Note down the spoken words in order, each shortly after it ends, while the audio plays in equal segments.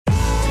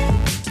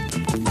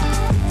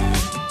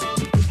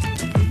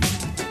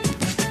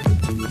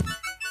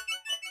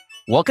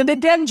Welcome to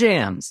Dev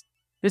Jams.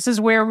 This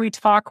is where we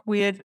talk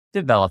with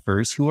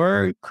developers who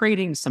are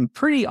creating some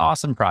pretty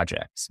awesome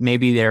projects.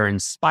 Maybe they're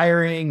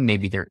inspiring,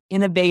 maybe they're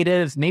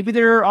innovative, maybe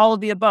they're all of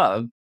the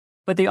above,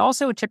 but they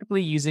also are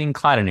typically using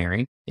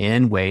Cloudinary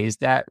in ways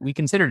that we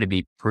consider to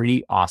be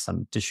pretty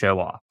awesome to show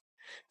off.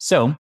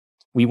 So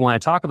we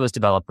want to talk to those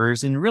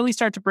developers and really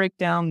start to break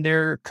down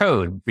their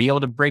code, be able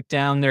to break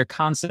down their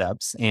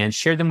concepts and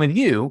share them with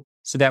you.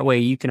 So that way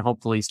you can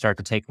hopefully start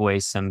to take away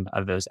some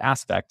of those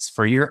aspects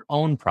for your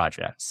own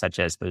projects, such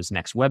as those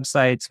next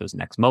websites, those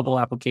next mobile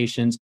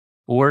applications,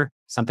 or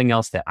something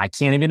else that I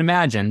can't even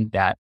imagine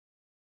that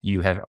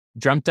you have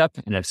dreamt up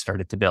and have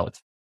started to build.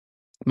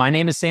 My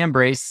name is Sam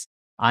Brace.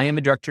 I am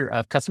a director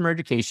of customer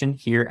education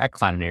here at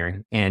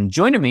Cloudinary. And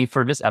joining me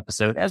for this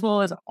episode, as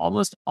well as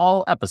almost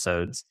all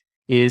episodes,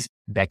 is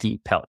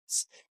Becky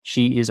Pellets.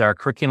 She is our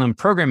curriculum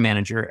program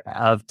manager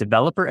of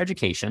developer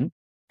education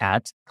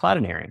at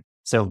Cloudinary.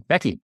 So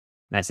Becky,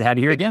 nice to have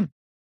you here again.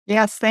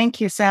 Yes, thank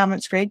you, Sam.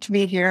 It's great to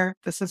be here.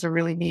 This is a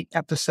really neat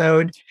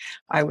episode.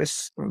 I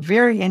was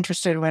very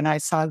interested when I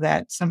saw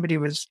that somebody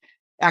was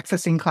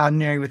accessing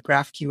Cloudinary with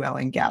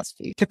GraphQL and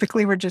Gatsby.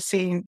 Typically, we're just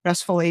seeing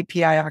RESTful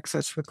API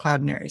access with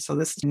Cloudinary. So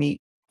this is a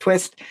neat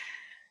twist.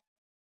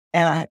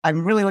 And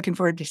I'm really looking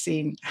forward to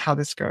seeing how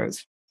this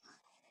goes.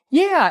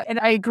 Yeah, and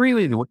I agree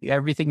with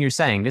everything you're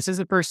saying. This is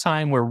the first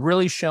time we're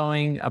really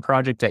showing a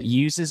project that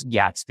uses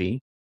Gatsby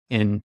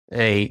in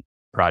a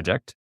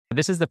project.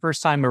 This is the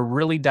first time we're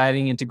really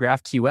diving into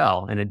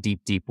GraphQL in a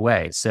deep, deep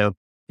way. So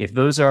if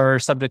those are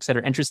subjects that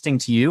are interesting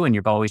to you and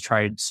you've always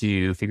tried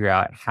to figure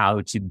out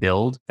how to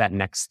build that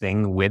next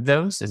thing with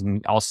those,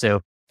 and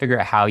also figure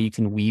out how you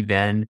can weave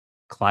in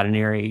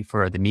Cloudinary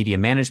for the media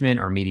management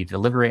or media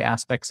delivery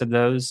aspects of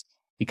those,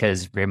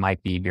 because they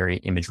might be very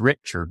image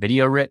rich or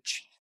video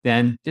rich,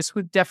 then this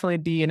would definitely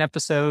be an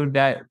episode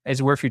that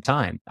is worth your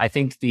time. I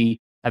think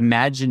the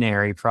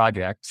imaginary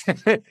project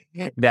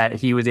that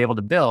he was able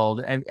to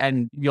build,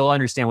 and you'll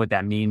understand what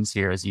that means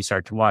here as you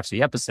start to watch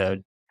the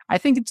episode. I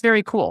think it's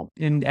very cool.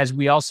 And as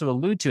we also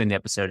allude to in the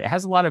episode, it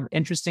has a lot of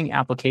interesting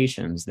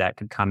applications that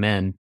could come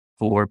in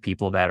for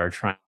people that are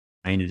trying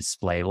to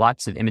display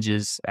lots of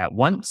images at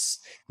once,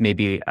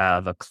 maybe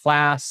of a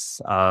class,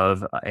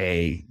 of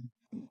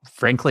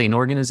frankly, an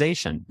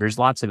organization. There's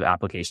lots of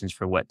applications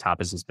for what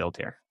Tapas has built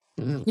here.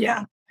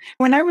 Yeah.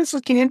 When I was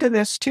looking into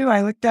this too,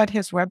 I looked at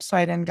his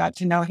website and got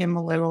to know him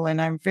a little, and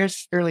I'm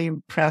very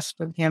impressed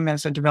with him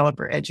as a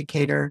developer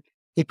educator.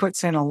 He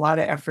puts in a lot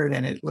of effort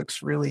and it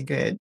looks really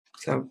good.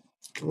 So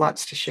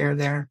lots to share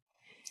there.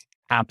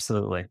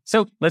 Absolutely.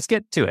 So let's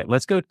get to it.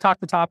 Let's go talk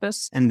to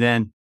Tapas and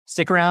then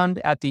stick around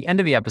at the end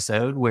of the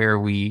episode where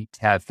we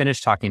have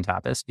finished talking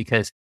Tapas,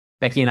 because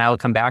Becky and I will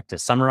come back to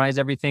summarize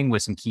everything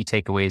with some key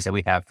takeaways that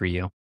we have for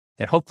you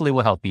that hopefully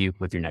will help you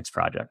with your next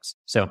projects.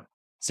 So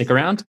stick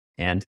around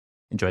and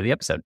enjoy the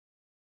episode.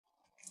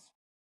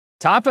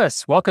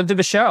 Tapas, welcome to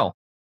the show.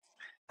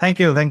 Thank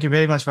you. Thank you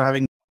very much for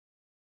having me.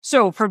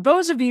 So for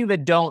those of you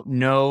that don't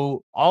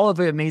know all of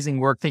the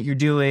amazing work that you're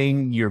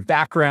doing, your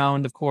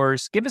background, of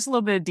course, give us a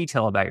little bit of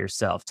detail about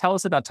yourself. Tell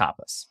us about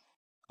Tapas.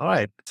 All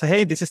right. So,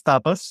 hey, this is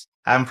Tapas.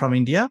 I'm from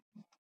India,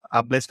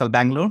 a place called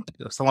Bangalore.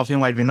 Some of you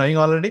might be knowing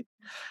already.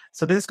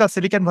 So this is called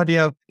Silicon Valley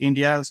of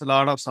India. There's a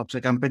lot of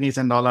software companies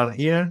and all are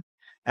here.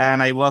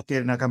 And I work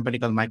in a company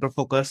called Micro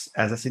Focus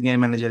as a senior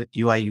manager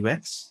UI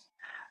UX.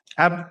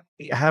 I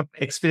have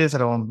experience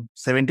around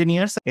 17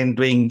 years in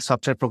doing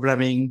software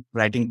programming,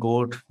 writing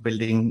code,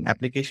 building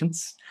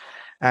applications,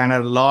 and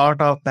a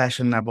lot of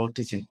passion about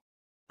teaching.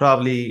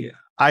 Probably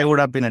I would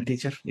have been a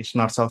teacher, if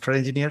not software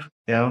engineer.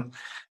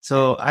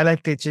 So I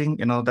like teaching.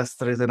 That's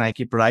the reason I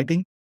keep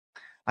writing.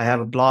 I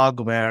have a blog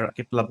where I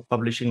keep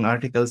publishing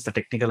articles, the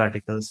technical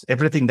articles,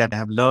 everything that I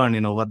have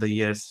learned over the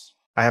years.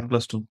 I have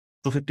close to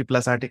 250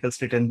 plus articles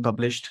written,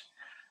 published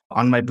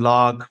on my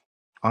blog,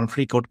 on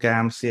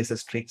FreeCodeCamp,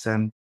 CSS Tricks,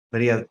 and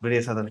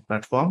various other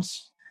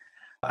platforms.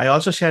 I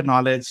also share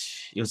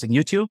knowledge using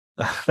YouTube.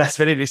 That's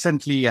very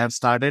recently I have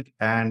started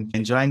and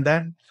enjoying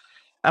that.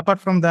 Apart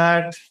from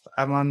that,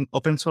 I'm an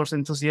open source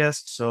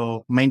enthusiast,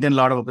 so maintain a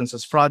lot of open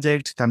source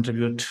projects,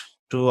 contribute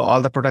to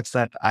all the products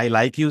that I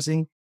like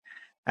using,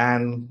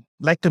 and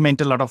like to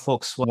mentor a lot of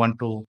folks who want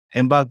to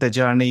embark the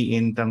journey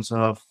in terms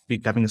of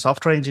becoming a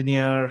software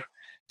engineer,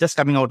 just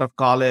coming out of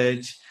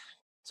college.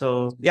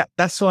 So yeah,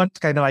 that's what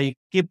kind of I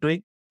keep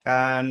doing.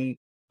 And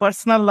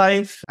personal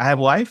life, I have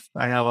a wife.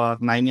 I have a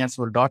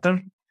 9-year-old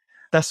daughter.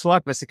 That's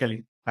what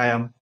basically I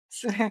am.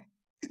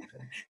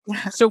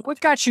 So what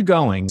got you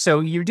going?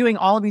 So you're doing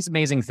all of these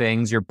amazing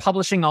things. You're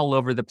publishing all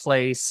over the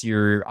place.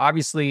 You're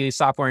obviously a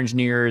software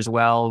engineer as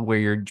well, where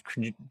you're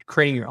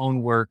creating your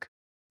own work.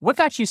 What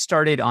got you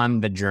started on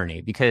the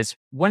journey? Because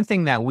one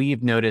thing that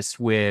we've noticed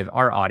with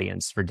our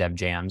audience for Dev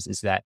Jams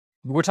is that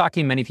we're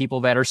talking many people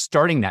that are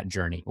starting that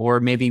journey or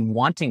maybe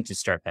wanting to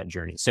start that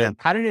journey. So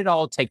how did it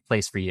all take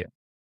place for you?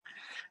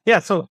 Yeah.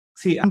 So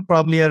see, I'm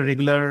probably a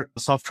regular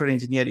software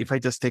engineer if I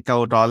just take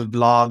out all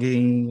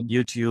blogging,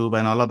 YouTube,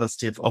 and all of the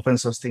stuff, open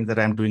source things that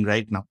I'm doing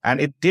right now. And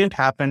it didn't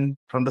happen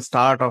from the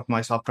start of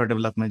my software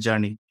development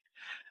journey.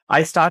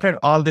 I started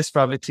all this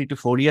probably 3 to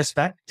 4 years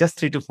back, just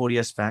 3 to 4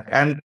 years back.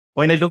 And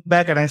when I look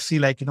back and I see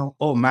like,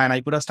 oh man, I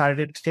could have started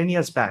it 10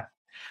 years back.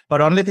 But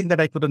only thing that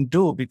I couldn't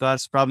do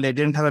because probably I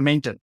didn't have a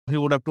mentor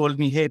who would have told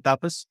me, hey,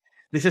 Tapas,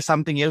 this is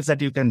something else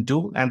that you can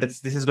do. And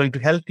this is going to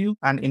help you.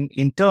 And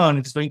in turn,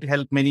 it's going to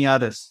help many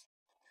others.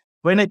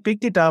 When I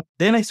picked it up,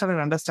 then I started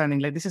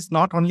understanding like this is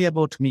not only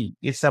about me,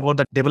 it's about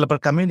the developer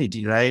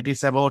community, right?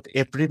 It's about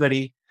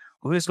everybody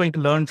who is going to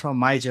learn from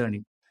my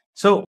journey.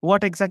 So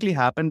what exactly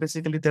happened?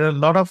 Basically, there are a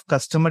lot of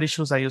customer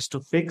issues I used to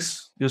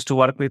fix, used to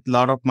work with a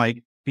lot of my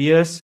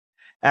peers.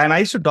 And I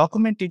used to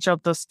document each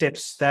of the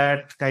steps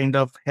that kind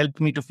of helped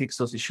me to fix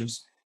those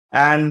issues.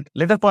 And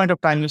later point of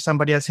time, if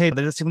somebody has, hey,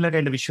 there's a similar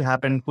kind of issue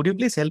happened, could you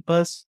please help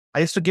us? I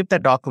used to give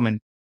that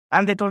document.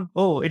 And they told,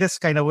 oh, it is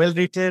kind of well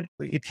written.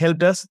 It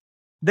helped us.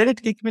 Then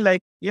it kicked me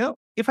like,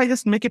 if I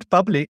just make it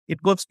public,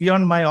 it goes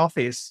beyond my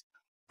office.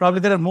 Probably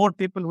there are more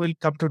people who will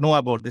come to know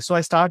about this. So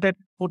I started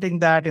putting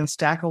that in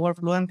Stack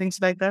Overflow and things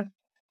like that.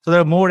 So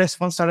there are more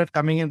response started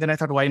coming in. Then I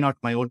thought, why not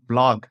my own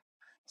blog?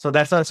 So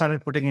that's how I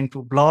started putting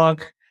into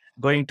blog,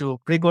 going to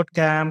Pre-Code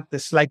Camp.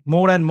 There's like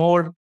more and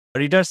more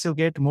readers you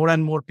get, more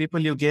and more people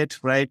you get,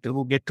 right?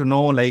 Who get to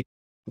know like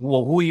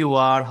who you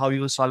are, how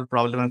you solve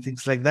problem and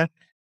things like that.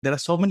 There are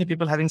so many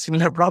people having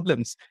similar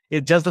problems.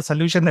 It's just the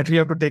solution that we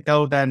have to take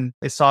out and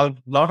solve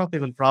a lot of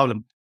people's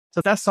problem.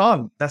 So that's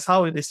all. That's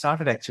how it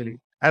started actually.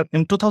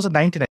 In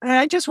 2019. And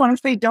I just want to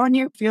say, don't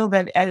you feel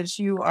that as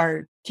you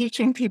are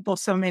teaching people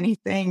so many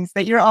things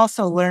that you're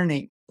also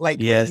learning? Like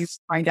Yes. you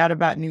find out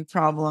about new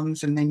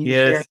problems and then you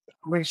Yes. share the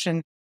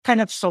solution, kind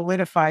of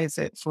solidifies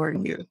it for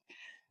you.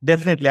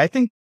 Definitely. I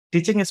think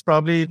teaching is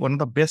probably one of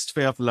the best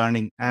way of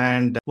learning.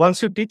 And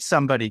once you teach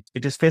somebody,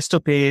 it is face to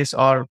face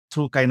or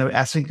through kind of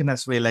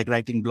asynchronous way, like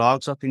writing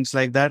blogs or things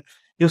like that,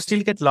 you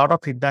still get a lot of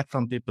feedback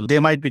from people. They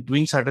might be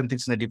doing certain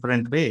things in a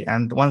different way.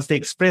 And once they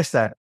express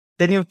that,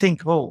 then you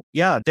think, oh,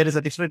 yeah, there is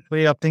a different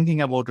way of thinking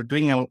about it,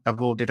 doing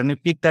about it. And you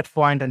pick that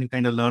point and you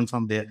kind of learn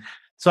from there.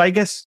 So I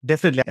guess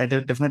definitely, I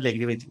definitely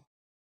agree with you.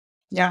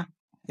 Yeah.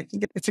 I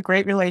think it's a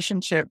great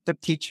relationship, the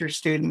teacher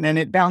student, and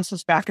it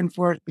bounces back and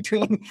forth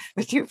between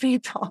the two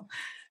people.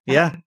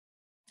 Yeah.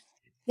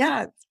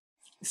 Yeah.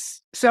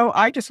 So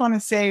I just want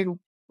to say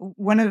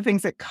one of the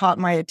things that caught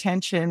my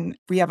attention,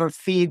 we have a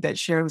feed that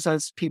shows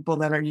us people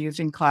that are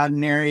using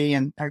Cloudinary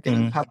and are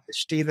getting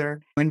published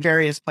either in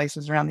various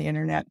places around the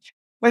internet.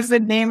 What's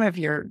the name of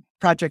your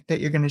project that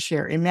you're going to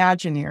share?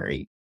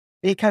 Imaginary.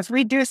 Because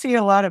we do see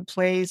a lot of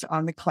plays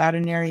on the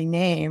Cloudinary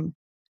name.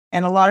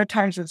 And a lot of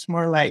times it's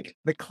more like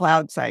the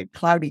cloud side,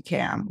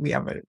 CloudyCam. We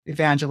have an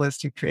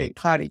evangelist who create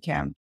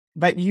CloudyCam.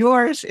 But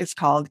yours is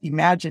called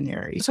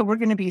Imaginary. So we're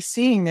going to be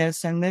seeing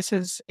this. And this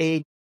is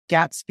a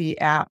Gatsby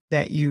app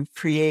that you've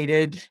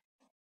created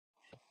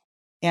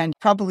and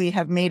probably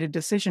have made a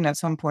decision at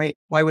some point.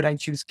 Why would I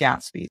choose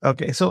Gatsby?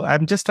 Okay. So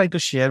I'm just trying to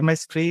share my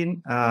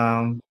screen.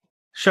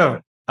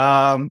 Sure.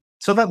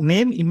 So the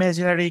name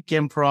Imaginary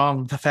came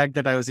from the fact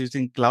that I was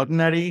using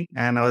Cloudinary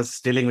and I was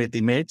dealing with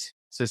image.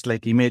 So it's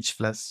like image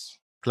plus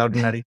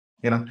Cloudinary,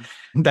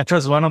 that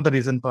was one of the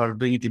reasons for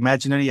doing it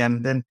imaginary.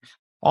 And then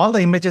all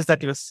the images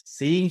that you're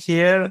seeing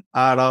here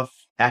are of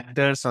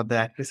actors or the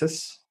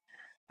actresses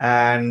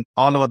and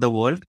all over the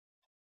world.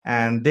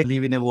 And they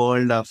live in a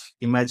world of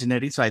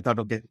imaginary. So I thought,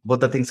 okay,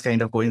 both the things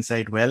kind of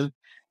coincide well.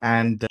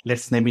 And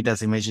let's name it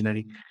as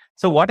Imaginary.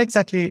 So what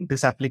exactly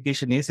this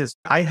application is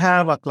I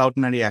have a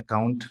Cloudinary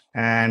account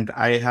and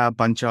I have a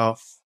bunch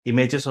of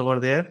images over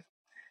there.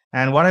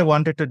 And what I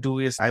wanted to do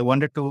is I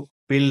wanted to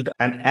build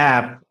an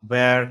app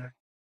where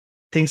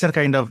things are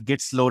kind of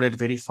gets loaded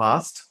very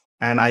fast.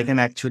 And I can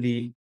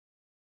actually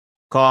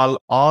call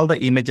all the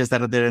images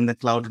that are there in the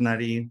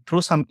Cloudinary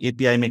through some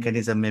API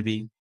mechanism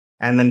maybe,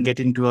 and then get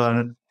into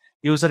a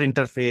user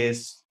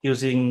interface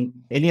using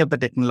any of the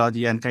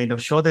technology and kind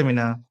of show them in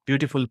a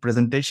beautiful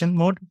presentation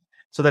mode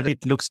so that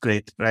it looks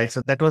great, right?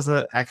 So that was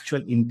the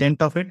actual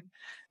intent of it.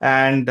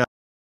 And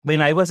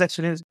when I was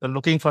actually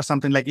looking for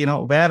something like,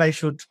 where I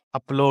should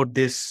upload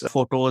these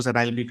photos and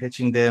I'll be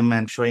fetching them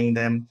and showing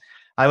them,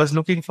 I was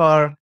looking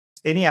for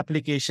any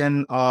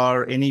application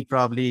or any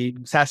probably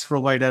SaaS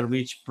provider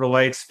which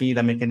provides me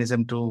the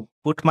mechanism to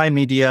put my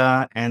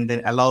media and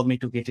then allow me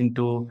to get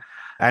into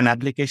an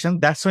application.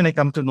 That's when I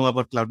come to know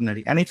about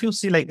Cloudinary. And if you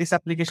see like this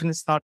application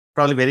is not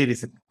probably very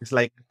recent. It's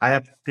like I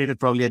have created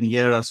probably a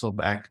year or so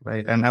back,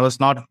 right? And I was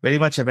not very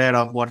much aware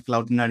of what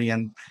Cloudinary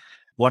and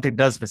what it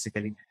does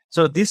basically.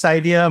 So this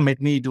idea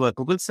made me do a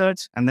Google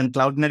search and then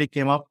Cloudinary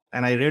came up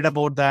and I read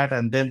about that.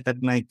 And then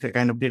I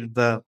kind of did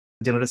the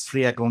generous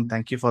free account.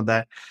 Thank you for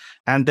that.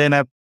 And then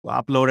I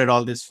uploaded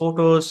all these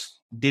photos,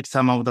 did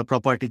some of the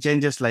property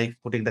changes, like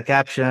putting the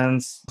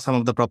captions, some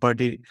of the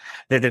property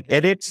related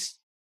edits,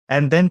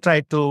 and then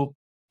tried to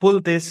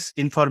pull this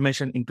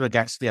information into a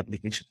Gatsby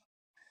application.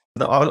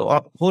 The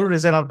whole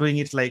reason of doing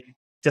it is like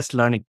just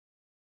learning.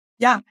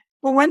 Yeah.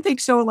 Well, one thing,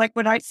 so like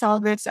when I saw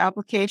this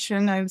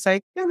application, I was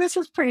like, this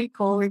is pretty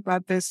cool. We've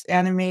got this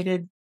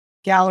animated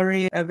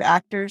gallery of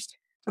actors.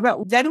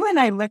 But then when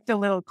I looked a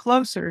little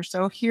closer,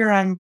 so here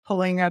I'm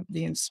pulling up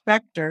the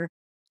inspector,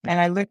 And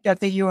I looked at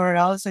the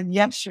URLs and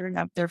yep, sure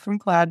enough, they're from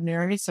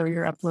Cloudinary. So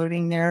you're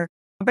uploading there.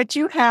 But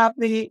you have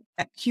the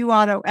Q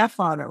Auto, F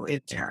Auto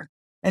in there.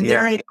 And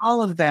they're in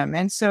all of them.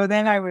 And so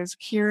then I was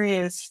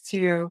curious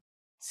to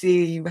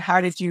see,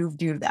 how did you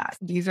do that?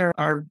 These are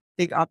our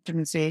big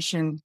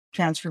optimization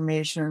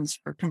transformations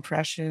for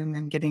compression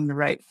and getting the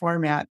right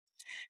format.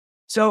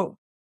 So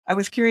I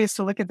was curious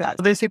to look at that.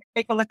 So they say,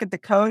 take a look at the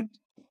code.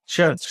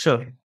 Sure. Let's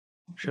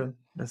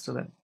do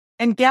that.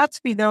 And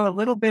Gatsby, though, a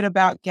little bit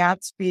about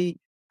Gatsby.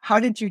 How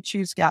did you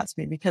choose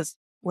Gatsby? Because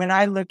when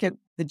I look at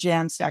the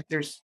Jamstack,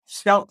 there's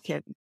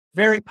SvelteKit,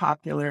 very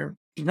popular.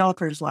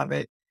 Developers love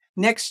it.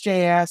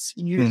 Next.js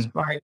used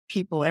by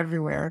people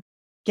everywhere.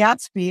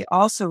 Gatsby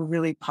also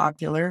really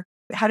popular.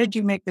 How did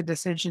you make the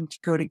decision to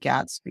go to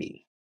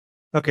Gatsby?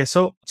 Okay,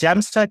 so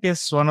Jamstack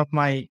is one of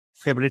my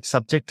favorite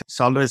subjects. It's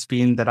always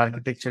been that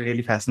architecture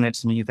really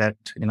fascinates me, that,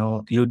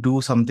 you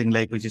do something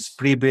like which is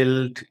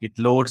pre-built, it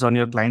loads on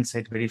your client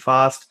side very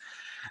fast.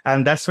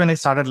 And that's when I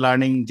started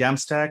learning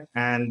Jamstack.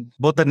 And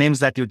both the names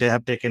that you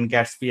have taken,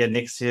 Gatsby and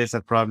Next.js,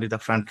 are probably the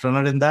front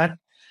runner in that.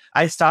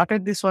 I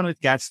started this one with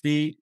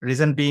Gatsby.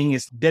 Reason being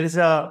is there is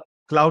a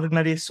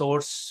Cloudinary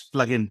source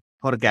plugin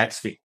for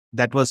Gatsby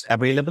that was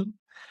available.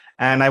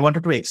 And I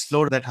wanted to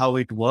explore that, how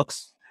it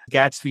works.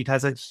 Gatsby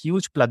has a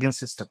huge plugin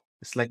system.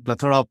 It's like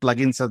plethora of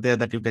plugins are there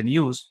that you can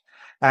use.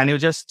 And you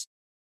just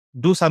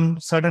do some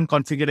certain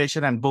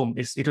configuration and boom,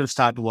 it will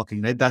start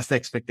working, right? That's the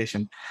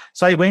expectation.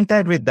 So I went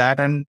ahead with that,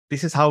 and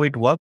this is how it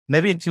worked.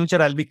 Maybe in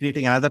future, I'll be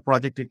creating another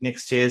project with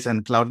Next.js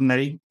and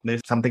Cloudinary.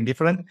 There's something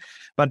different,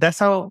 but that's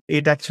how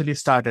it actually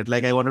started.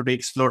 Like, I wanted to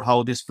explore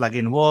how this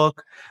plugin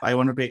work. I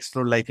wanted to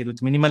explore like it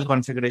with minimal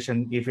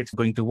configuration, if it's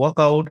going to work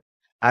out.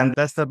 And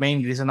that's the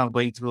main reason of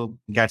going through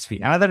Gatsby.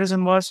 Another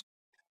reason was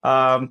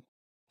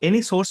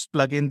any source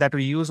plugin that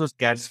we use with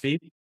Gatsby,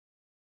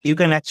 you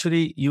can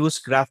actually use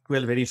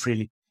GraphQL very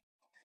freely.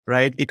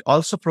 Right? It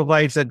also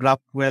provides a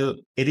GraphQL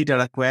editor,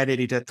 a query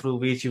editor through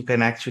which you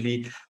can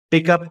actually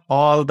pick up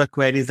all the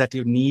queries that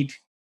you need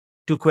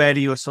to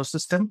query your source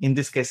system. In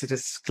this case, it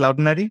is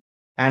Cloudinary,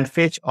 and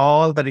fetch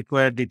all the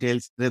required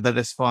details, the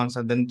response,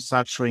 and then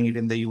start showing it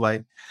in the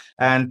UI.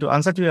 And to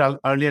answer to your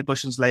earlier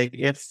questions, like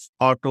F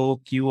Auto,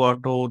 Q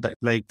Auto,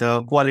 like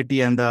the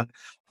quality and the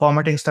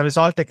formatting stuff is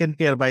all taken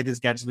care by this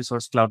Gatsby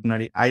source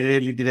Cloudinary. I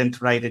really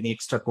didn't write any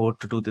extra code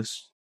to do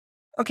this.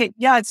 Okay,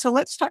 yeah. So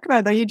let's talk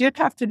about that. You did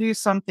have to do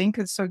something,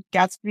 because so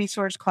Gatsby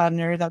source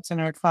Cloudinary, that's in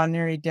our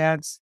Cloudinary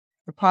devs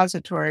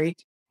repository,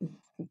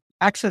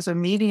 acts as a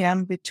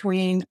medium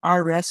between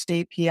our REST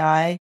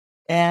API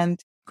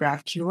and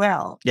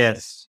GraphQL.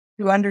 Yes.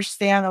 To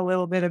understand a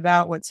little bit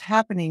about what's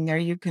happening there,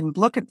 you can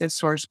look at this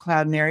source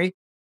Cloudinary.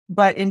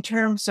 But in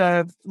terms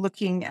of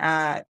looking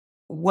at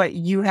what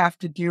you have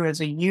to do as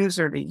a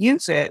user to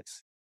use it,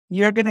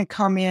 you're going to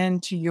come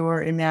into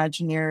your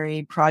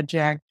imaginary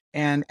project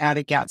and add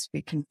a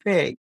Gatsby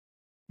config.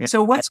 Yeah.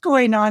 So what's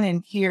going on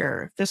in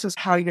here? This is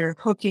how you're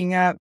hooking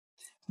up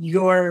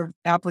your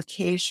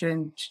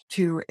application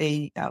to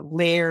a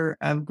layer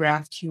of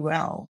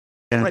GraphQL.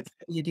 Yeah. What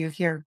do you do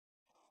here?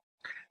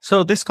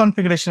 So this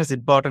configuration is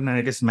important and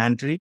it is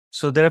mandatory.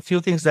 So there are a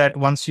few things that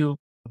once you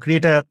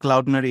create a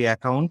Cloudinary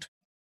account,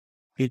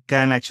 it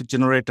can actually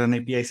generate an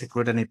API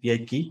secret and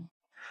API key.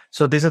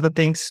 So these are the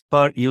things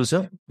per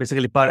user,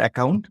 basically per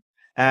account.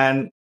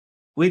 And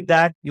with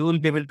that, you will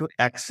be able to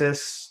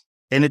access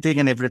anything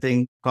and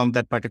everything from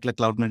that particular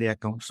Cloudinary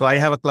account. So I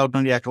have a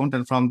Cloudinary account,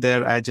 and from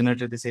there, I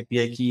generated this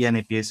API key and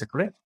API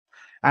secret.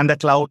 And the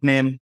cloud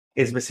name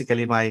is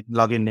basically my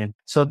login name.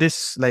 So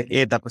this, like,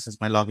 that is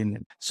my login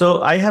name.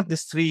 So I have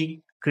these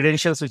 3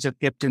 credentials which are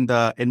kept in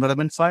the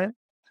environment file.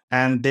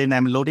 And then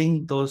I'm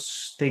loading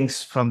those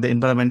things from the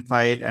environment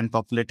file and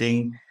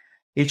populating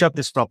each of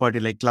this property,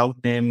 like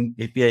cloud name,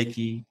 API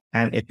key,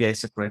 and API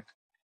secret.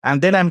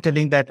 And then I'm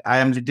telling that I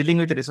am dealing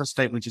with a resource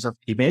type, which is of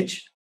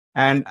image.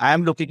 And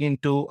I'm looking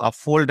into a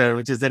folder,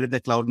 which is there in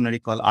the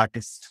Cloudinary called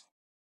artist.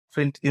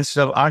 So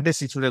instead of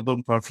artist, it would have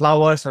gone for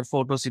flowers or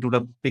photos. It would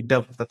have picked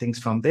up the things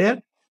from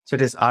there. So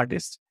it is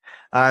artist.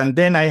 And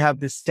then I have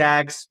these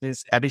tags,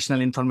 this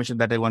additional information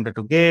that I wanted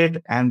to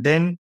get. And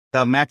then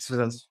the max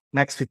results,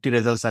 max 50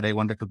 results that I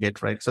wanted to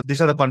get, right? So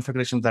these are the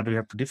configurations that we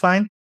have to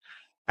define.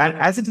 And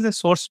as it is a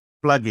source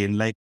plugin,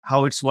 like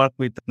how it's worked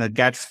with the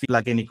Gatsby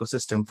plugin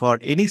ecosystem, for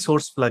any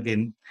source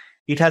plugin,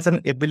 it has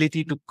an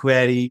ability to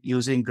query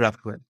using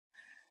GraphQL.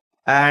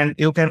 And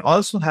you can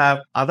also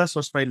have other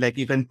source file, like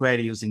you can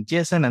query using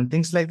JSON and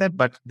things like that.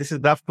 But this is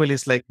GraphQL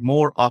is like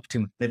more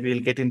optimal. Maybe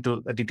we'll get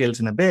into the details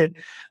in a bit.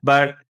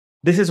 But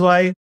this is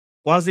why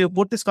once you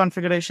put this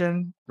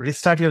configuration,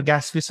 restart your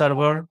Gatsby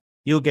server,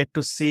 you get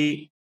to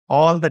see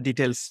all the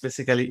details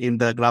basically in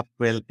the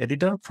GraphQL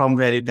editor, from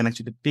where you can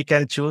actually pick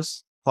and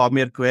choose, form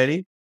your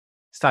query,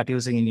 start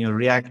using in your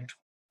React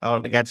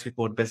or the Gatsby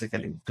code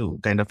basically to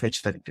kind of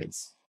fetch the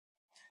details.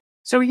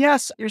 So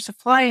yes, you're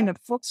supplying a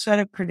full set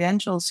of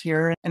credentials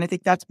here. And I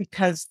think that's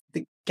because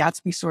the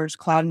Gatsby source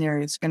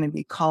Cloudinary is going to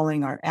be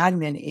calling our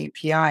admin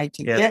API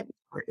to get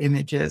our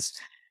images.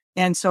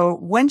 And so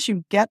once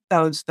you get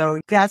those, though,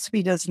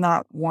 Gatsby does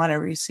not want to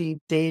receive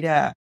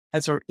data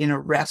in a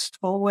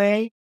RESTful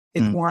way.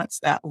 It wants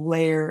that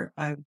layer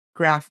of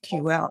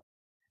GraphQL.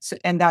 So,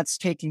 and that's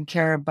taken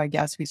care of by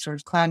Gatsby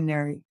Source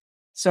Cloudinary.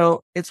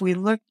 So if we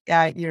look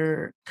at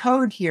your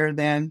code here,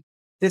 then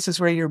this is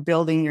where you're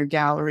building your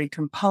gallery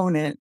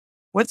component.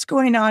 What's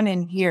going on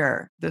in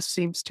here? This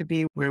seems to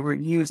be where we're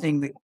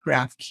using the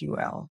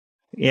GraphQL.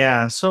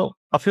 Yeah. So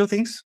a few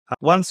things.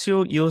 Once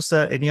you use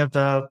any of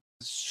the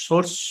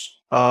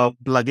source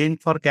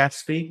plugin for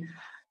Gatsby,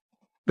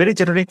 very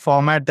generic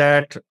format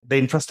that the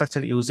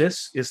infrastructure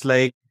uses is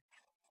like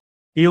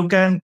you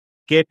can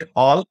get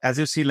all, as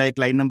you see, like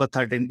line number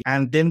 13,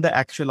 and then the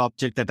actual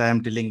object that I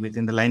am dealing with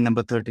in the line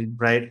number 13,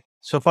 right?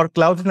 So for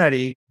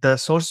Cloudinary, the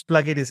source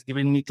plugin is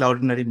giving me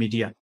Cloudinary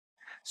media.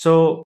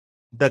 So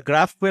the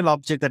GraphQL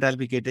object that I'll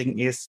be getting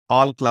is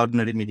all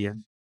Cloudinary media.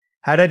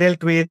 Had I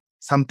dealt with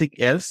something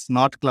else,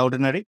 not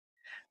Cloudinary,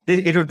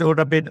 it would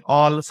have been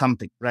all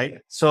something, right?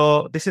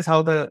 So this is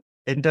how the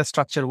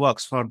infrastructure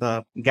works for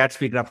the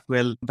Gatsby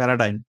GraphQL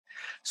paradigm.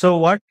 So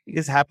what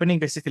is happening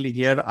basically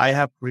here, I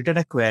have written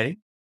a query.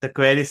 The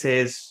query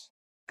says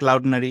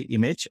Cloudinary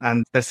image,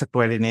 and that's a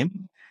query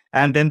name.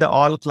 And then the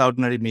all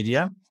Cloudinary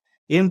media.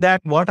 In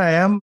that, what I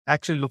am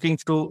actually looking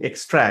to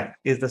extract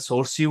is the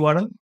source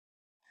URL.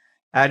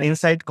 And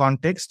inside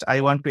context,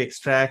 I want to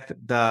extract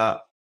the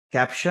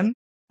caption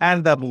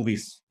and the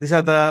movies. These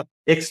are the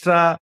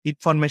extra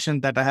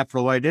information that I have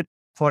provided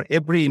for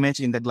every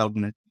image in the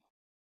Cloudinary.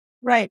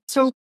 Right.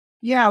 So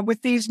yeah,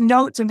 with these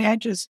nodes and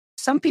edges,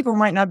 some people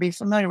might not be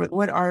familiar with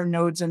what are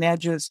nodes and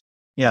edges.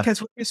 Yeah.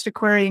 Because we're used to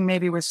querying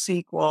maybe with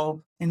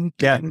SQL and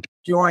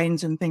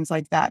joins and things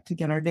like that to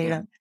get our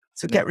data.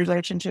 So get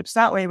relationships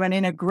that way. When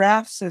in a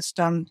graph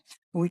system,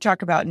 when we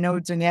talk about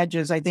nodes and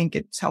edges, I think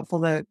it's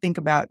helpful to think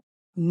about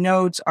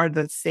nodes are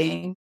the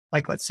thing,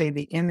 like let's say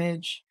the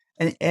image,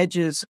 and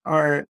edges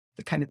are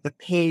the kind of the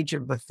page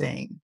of the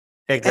thing.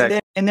 Exactly.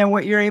 And then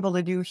what you're able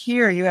to do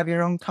here, you have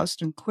your own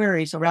custom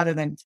query. So rather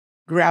than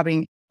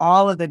grabbing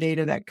all of the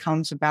data that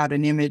comes about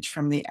an image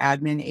from the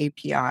admin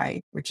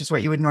API, which is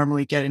what you would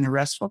normally get in a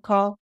RESTful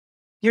call,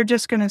 you're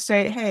just going to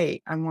say,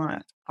 hey, I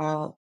want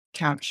all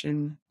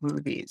caption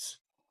movies.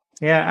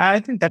 Yeah, I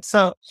think that's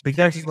a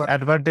biggest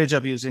advantage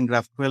of using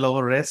GraphQL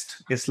over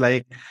REST. Is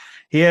like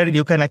here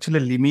you can actually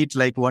limit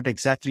like what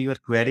exactly you are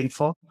querying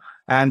for.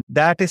 And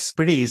that is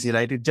pretty easy,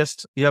 right? It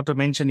just, you have to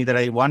mention either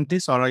I want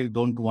this or I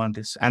don't want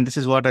this. And this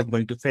is what I'm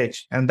going to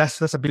fetch. And that's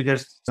a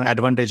biggest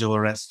advantage over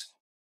REST.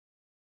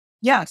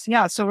 Yes.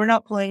 Yeah. So we're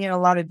not pulling in a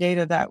lot of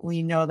data that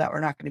we know that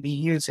we're not going to be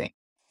using.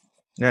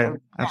 Yeah,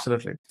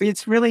 absolutely.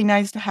 It's really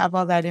nice to have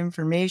all that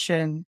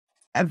information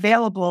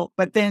available,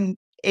 but then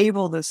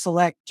able to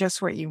select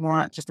just what you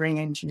want to bring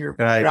into your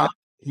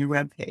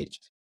web page.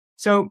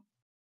 So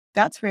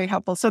that's very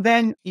helpful. So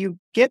then you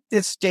get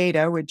this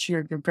data, which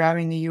you're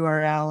grabbing the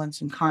URL and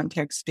some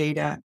context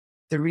data,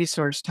 the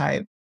resource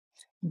type.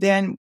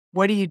 Then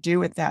what do you do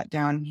with that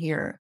down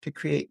here to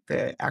create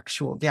the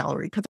actual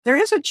gallery? Because there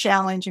is a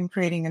challenge in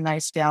creating a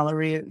nice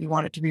gallery. You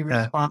want it to be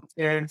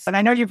responsive. And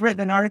I know you've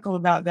written an article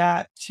about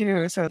that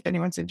too. So if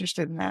anyone's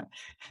interested in that.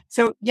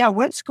 So yeah,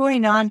 what's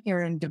going on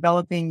here in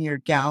developing your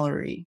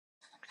gallery?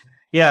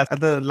 Yeah,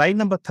 the line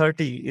number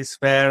 30 is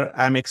where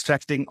I'm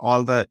extracting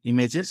all the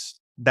images.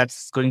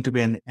 That's going to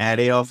be an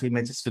array of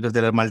images because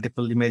there are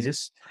multiple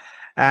images.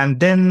 And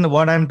then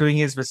what I'm doing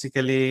is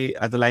basically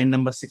at the line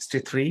number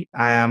 63,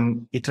 I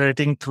am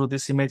iterating through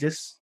these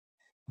images,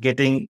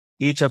 getting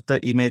each of the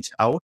image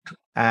out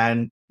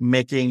and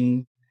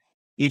making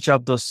each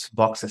of those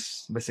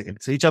boxes, basically.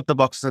 So each of the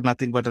boxes are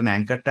nothing but an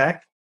anchor tag.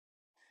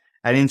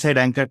 And inside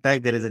anchor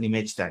tag, there is an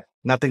image tag.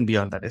 Nothing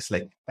beyond that. It's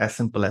like as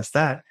simple as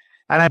that.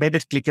 And I made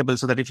it clickable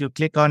so that if you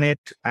click on it,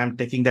 I'm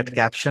taking that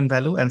caption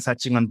value and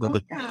searching on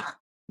Google.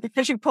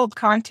 Because you pulled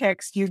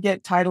context, you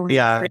get title.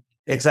 Yeah,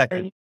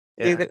 exactly.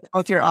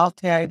 Both your alt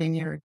tag and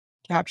your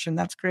caption.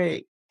 That's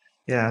great.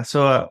 Yeah,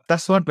 so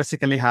that's what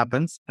basically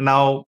happens.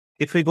 Now,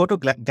 if we go to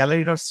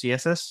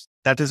gallery.css,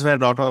 that is where a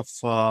lot of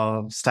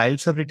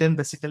styles are written,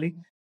 basically.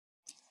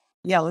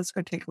 Yeah, let's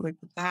go take a look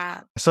at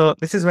that. So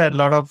this is where a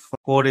lot of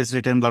code is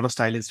written, a lot of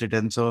style is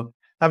written. So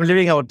I'm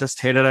leaving out just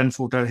header and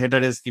footer. Header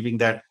is giving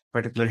that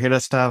particular header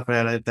stuff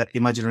where that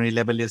imaginary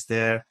label is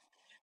there.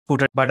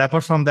 Footer. But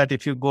apart from that,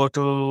 if you go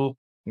to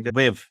the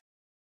wave,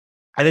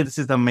 I think this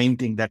is the main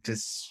thing that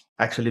is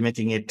actually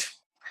making it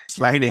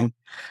sliding,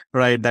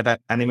 right?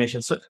 That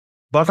animation. So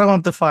bottom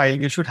of the file,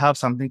 you should have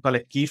something called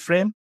a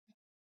keyframe,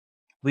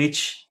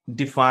 which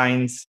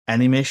defines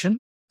animation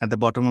at the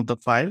bottom of the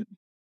file.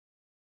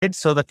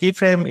 So the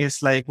keyframe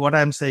is like what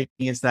I'm saying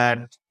is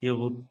that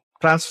you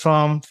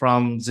transform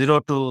from 0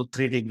 to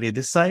 3 degree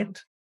this side,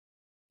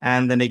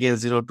 and then again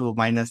 0 to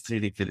minus 3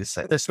 degree this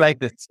side. It's like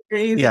this.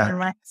 Yeah.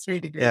 Minus 3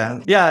 degrees.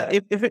 Yeah.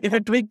 If you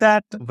tweak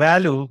that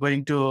value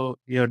going to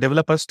your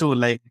developers tool,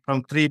 like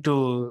from 3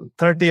 to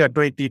 30 or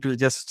 20, to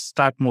just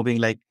start moving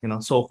like,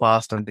 so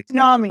fast and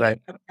right.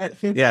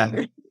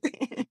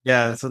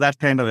 Yeah. So that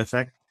kind of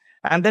effect.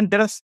 And then there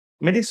are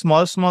many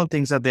small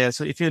things are there.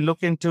 So if you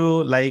look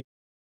into like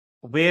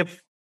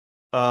wave,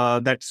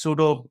 that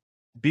pseudo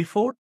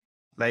before,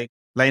 like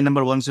line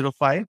number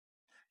 105,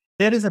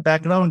 there is a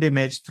background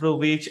image through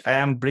which I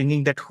am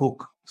bringing that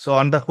hook. So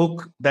on the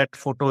hook, that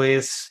photo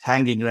is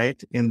hanging,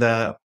 right, in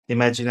the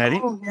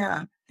imaginary. Oh,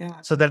 yeah. Yeah.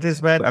 So that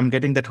is where I'm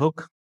getting that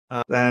hook.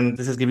 And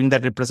this is giving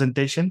that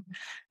representation.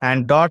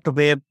 And dot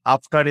web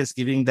after is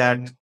giving that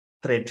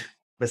thread,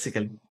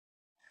 basically.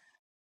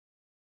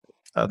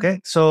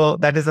 Okay. So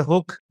that is the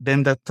hook,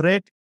 then the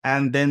thread,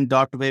 and then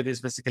dot web is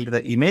basically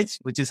the image,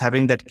 which is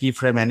having that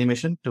keyframe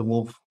animation to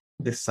move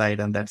this side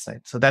and that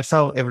side. So that's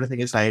how everything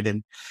is tied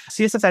in.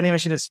 CSS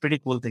animation is pretty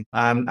cool thing.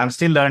 I'm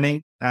still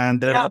learning,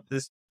 and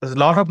there's a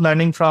lot of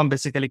learning from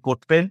basically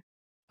CodePen.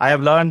 I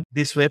have learned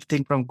this web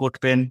thing from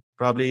CodePen.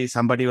 Probably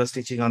somebody was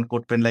teaching on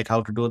CodePen, like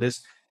how to do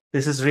this.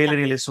 This is really,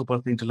 really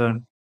super thing to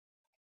learn.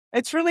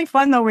 It's really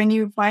fun though when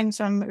you find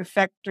some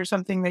effect or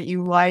something that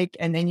you like,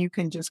 and then you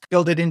can just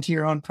build it into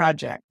your own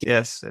project.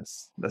 Yes,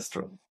 that's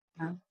true.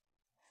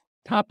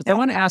 Tapas, I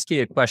want to ask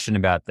you a question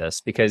about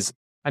this because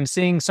I'm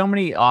seeing so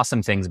many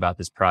awesome things about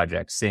this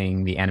project,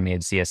 seeing the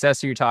animated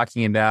CSS you're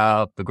talking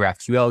about, the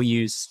GraphQL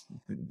use,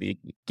 the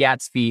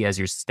Gatsby as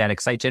your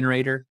static site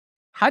generator.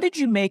 How did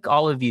you make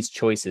all of these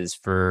choices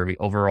for the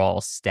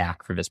overall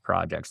stack for this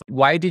project?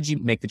 Why did you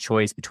make the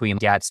choice between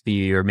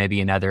Gatsby or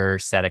maybe another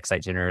static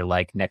site generator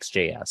like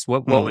Next.js?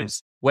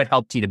 What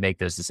helped you to make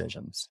those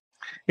decisions?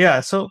 Yeah,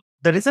 so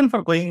the reason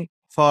for going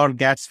for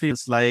Gatsby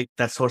is like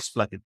that source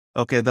plugin.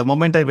 Okay, the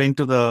moment I went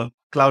to the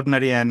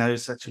Cloudinary and I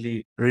was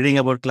actually reading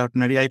about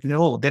Cloudinary, I think,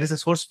 oh, there is a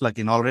source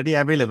plugin already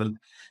available.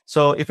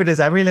 So if it is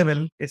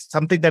available, it's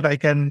something that I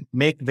can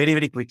make very,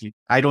 very quickly.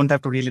 I don't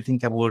have to really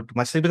think about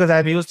much because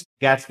I've used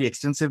Gatsby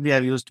extensively.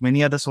 I've used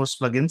many other source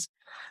plugins.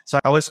 So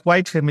I was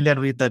quite familiar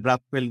with the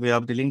GraphQL way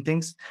of dealing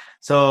things.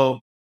 So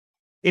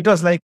it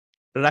was like,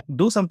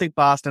 do something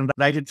fast and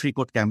write it free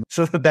code camp.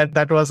 So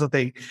that was the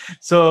thing.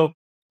 So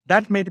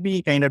that made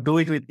me kind of do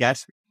it with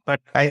Gatsby. But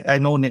I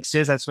know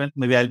Next.js as well.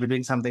 Maybe I'll be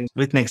doing something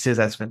with Next.js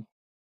as well.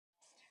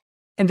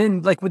 And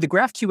then like with the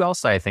GraphQL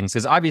side of things,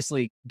 because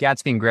obviously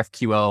Gatsby and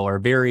GraphQL are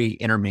very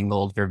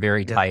intermingled. They're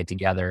very tied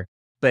together.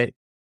 But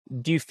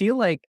do you feel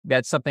like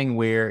that's something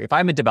where if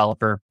I'm a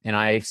developer and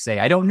I say,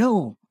 I don't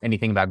know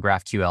anything about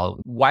GraphQL,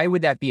 why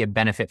would that be a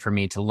benefit for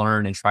me to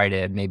learn and try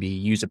to maybe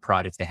use a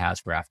product that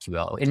has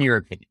GraphQL, in your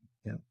opinion?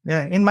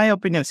 Yeah. In my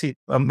opinion, see,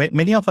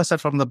 many of us are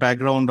from the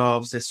background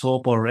of say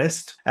SOAP or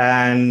REST,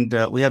 and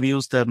we have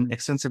used them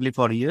extensively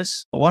for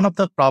years. One of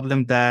the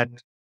problems that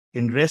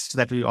in REST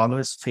that we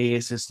always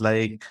face is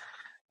like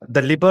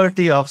the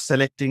liberty of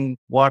selecting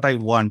what I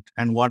want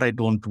and what I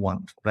don't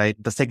want,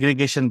 right? The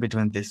segregation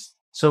between this.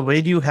 So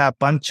when you have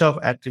bunch of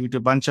attribute, a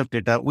bunch of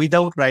data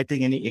without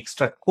writing any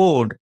extra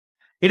code,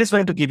 it is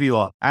going to give you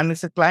all. And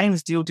it's a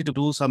client's duty to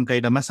do some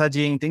kind of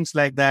messaging, things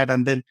like that,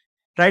 and then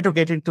try to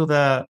get into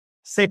the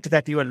set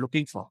that you are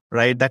looking for,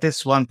 right? That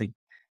is one thing.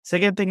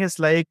 Second thing is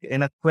like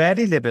in a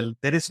query level,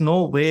 there is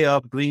no way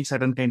of doing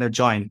certain kind of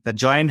join. The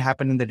join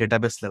happen in the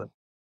database level.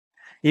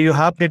 If you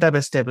have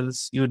database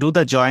tables, you do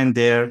the join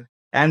there,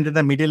 and then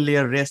the middle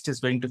layer REST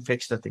is going to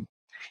fetch the thing.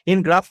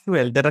 In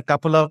GraphQL, there are a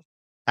couple of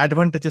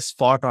advantages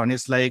spot on.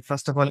 It's like,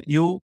 first of all,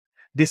 you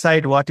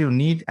decide what you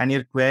need and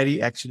your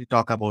query actually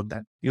talk about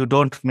that. You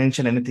don't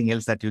mention anything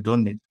else that you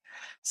don't need.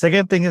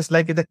 Second thing is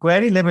like at the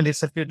query level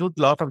itself, you do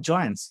a lot of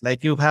joins.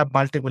 Like you have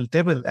multiple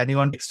tables and you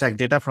want to extract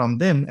data from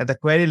them. At the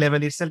query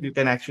level itself, you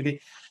can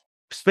actually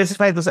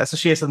specify those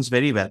associations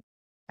very well.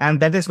 And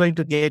that is going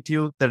to get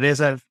you the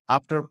result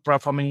after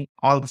performing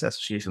all those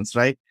associations,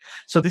 right?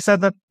 So these are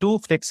the two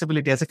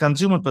flexibility as a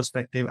consumer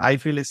perspective. I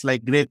feel it's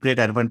like great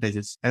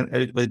advantages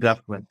with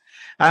GraphQL.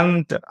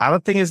 And other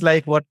thing is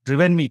like what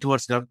driven me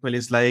towards GraphQL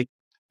is like,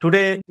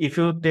 today, if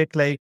you take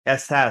like a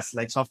SaaS,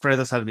 like software as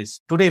a service,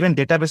 today even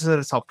databases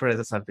are software as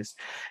a service.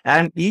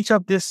 And each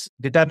of these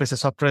databases,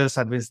 software as a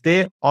service,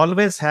 they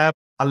always have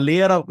a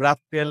layer of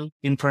GraphQL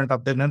in front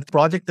of them and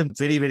project them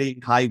very, very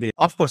high way.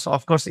 Of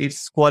course,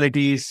 its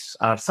qualities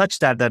are such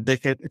that they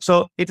can.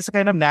 So it is a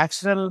kind of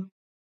natural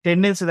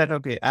tendency that,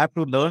 okay, I have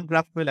to learn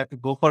GraphQL, I have to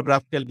go for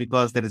GraphQL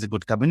because there is a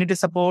good community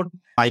support.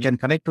 I can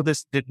connect to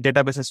this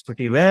databases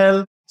pretty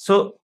well.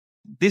 So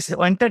this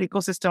entire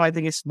ecosystem, I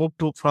think, is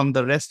moved from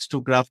the REST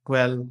to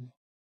GraphQL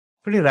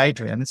pretty right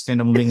way. And it's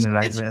kind of moving in the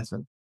right way as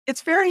well.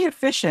 It's very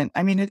efficient.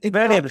 I mean, it's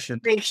very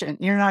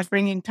efficient. You're not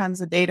bringing tons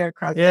of data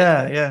across.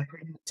 Yeah.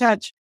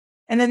 Touch.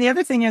 And then the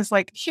other thing is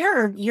like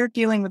here, you're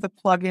dealing with a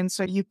plugin.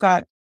 So you've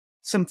got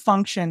some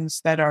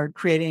functions that are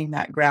creating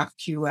that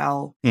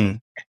GraphQL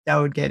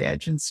Node, Get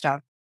Edge and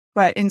stuff.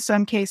 But in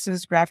some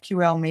cases,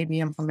 GraphQL may be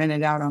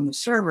implemented out on the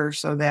server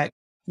so that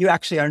you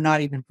actually are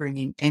not even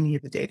bringing any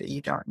of the data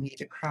you don't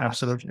need across.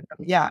 Absolutely.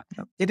 Yeah,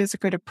 it is a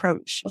good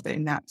approach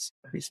in that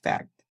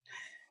respect.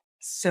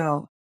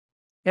 So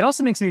it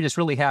also makes me just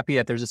really happy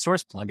that there's a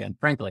source plugin,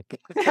 frankly.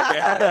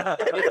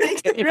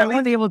 If I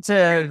wasn't able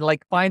to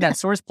like find that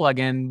source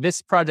plugin,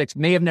 this project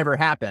may have never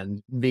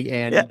happened.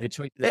 And the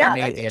choice may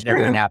have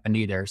never happened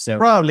either. So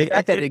probably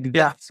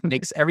that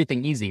makes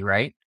everything easy,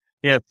 right?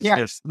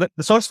 Yes. The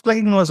source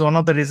plugin was one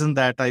of the reasons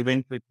that I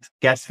went with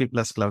Gatsby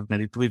plus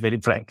Cloudinary, to be very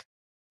frank.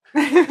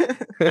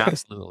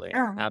 Absolutely.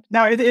 Yeah.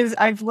 No, it is.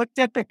 I've looked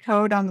at the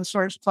code on the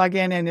source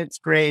plugin and it's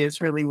great.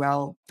 It's really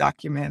well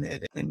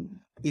documented and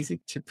easy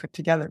to put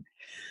together.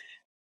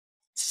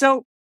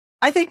 So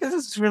I think this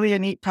is really a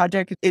neat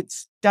project.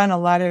 It's done a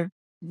lot of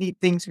neat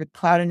things with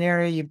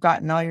Cloudinary. You've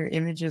gotten all your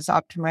images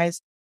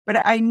optimized,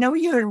 but I know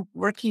you're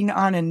working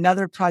on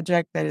another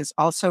project that is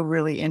also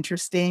really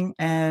interesting.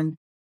 And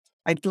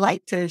I'd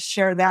like to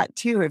share that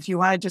too. If you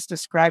want to just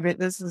describe it,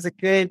 this is a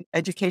good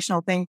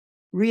educational thing.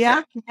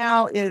 React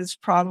now is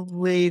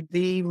probably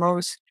the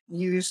most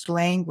used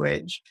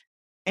language.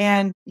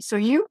 And so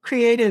you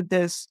created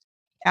this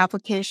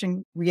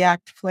application,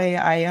 React Play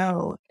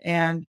IO.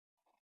 And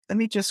let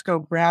me just go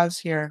browse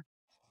here.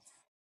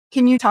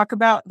 Can you talk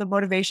about the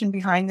motivation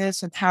behind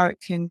this and how it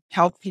can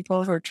help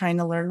people who are trying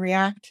to learn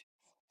React?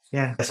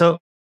 Yeah. So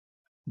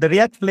the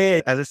React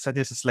Play, as it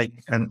suggests, is like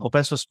an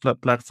open source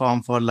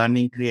platform for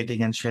learning,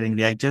 creating, and sharing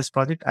React.js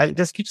project. I'll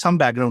just give some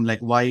background, like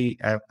why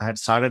I had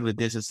started with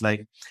this. It's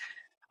like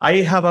I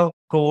have a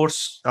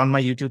course on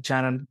my YouTube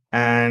channel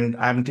and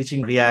I'm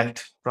teaching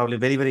React probably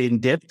very, very in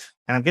depth.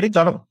 And I'm getting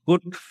a lot of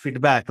good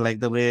feedback, like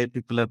the way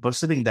people are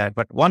perceiving that.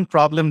 But one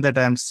problem that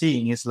I'm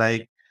seeing is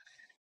like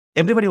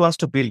everybody wants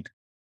to build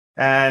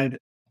and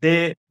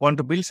they want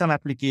to build some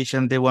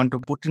application. They want to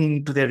put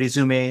into their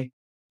resume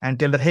and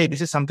tell that, hey,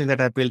 this is something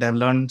that I built. I've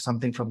learned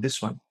something from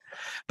this one.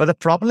 But the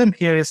problem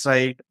here is,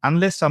 right,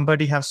 unless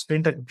somebody has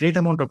spent a great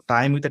amount of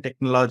time with the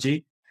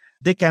technology,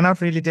 they cannot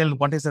really tell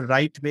what is the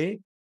right way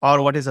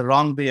or what is the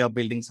wrong way of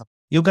building something.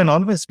 You can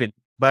always build,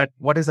 but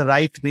what is the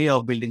right way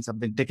of building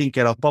something, taking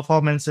care of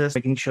performances,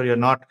 making sure you're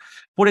not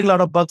putting a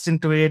lot of bugs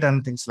into it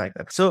and things like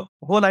that. So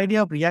the whole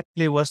idea of React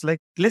Play was like,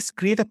 let's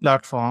create a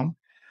platform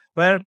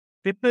where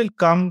people will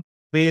come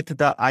with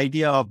the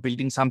idea of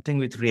building something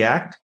with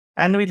React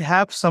and we'll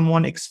have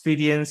someone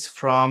experience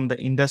from the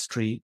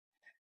industry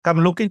come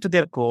look into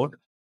their code,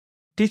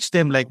 teach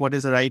them like what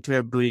is the right way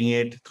of doing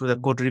it through the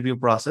code review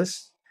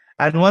process.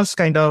 And once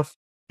kind of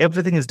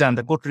everything is done,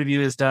 the code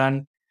review is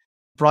done,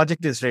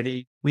 project is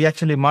ready, we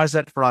actually merge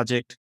that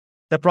project.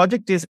 The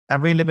project is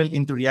available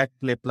into React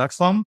Play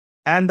platform.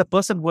 And the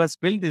person who has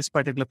built this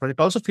particular project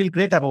also feel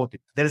great about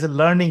it. There is a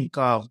learning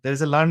curve. There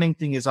is a learning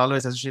thing is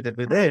always associated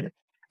with it.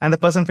 And the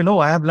person feel, oh,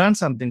 I have learned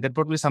something. That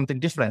probably something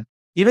different.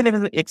 Even if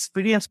it's an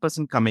experienced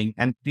person coming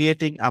and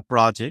creating a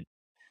project,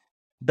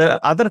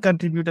 the other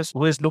contributors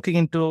who is looking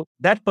into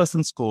that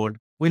person's code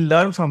will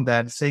learn from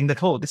that, saying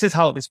that, oh, this is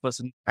how this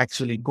person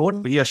actually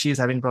code. He or she is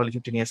having probably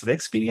 15 years of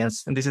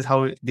experience, and this is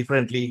how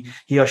differently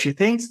he or she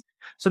thinks.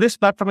 So this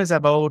platform is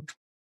about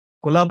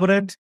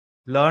collaborate,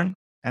 learn,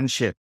 and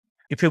share.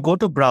 If you go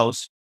to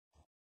browse,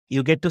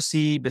 you get to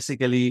see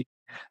basically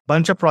a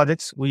bunch of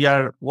projects. We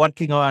are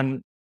working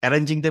on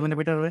arranging them in a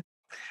better way.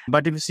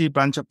 But if you see a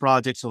bunch of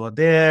projects over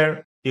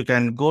there, you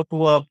can go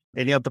to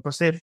any of the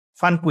process.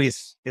 Fun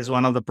quiz is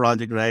one of the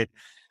project, right?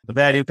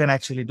 Where you can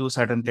actually do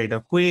certain kind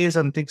of quiz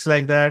and things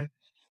like that.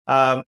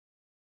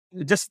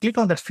 Just click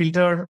on that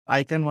filter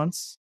icon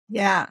once.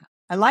 Yeah.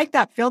 I like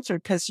that filter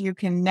because you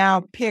can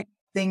now pick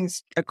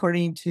things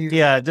according to.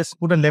 Yeah, just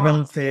put a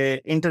level,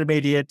 say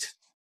intermediate,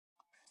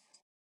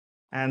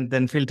 and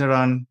then filter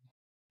on.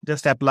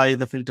 Just apply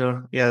the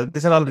filter. Yeah,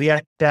 these are all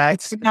React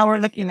tags. Now we're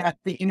looking at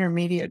the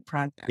intermediate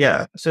project.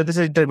 Yeah, so this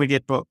is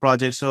intermediate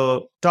project.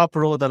 So top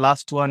row, the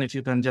last one, if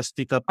you can just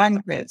pick up.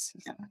 Fun quiz.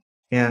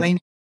 Yeah.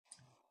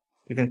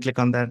 You can click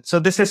on that. So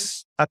this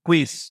is a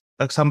quiz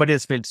that somebody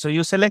has built. So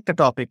you select a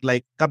topic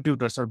like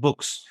computers or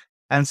books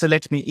and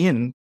select me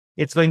in.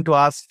 It's going to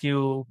ask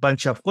you a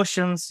bunch of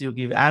questions. You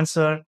give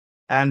answer.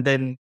 And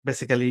then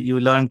basically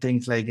you learn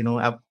things like,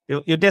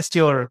 you test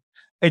your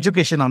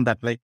education on that.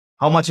 Like,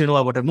 how much you know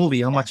about a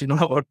movie, how much you know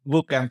about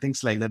book and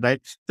things like that, right?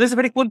 So this is a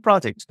very cool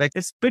project. Like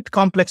it's a bit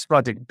complex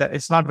project.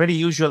 It's not very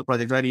usual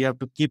project, right? You have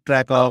to keep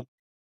track of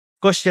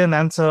question,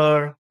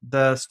 answer,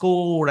 the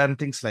score and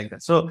things like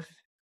that. So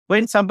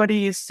when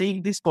somebody is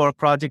seeing this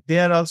project, they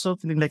are also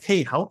feeling like,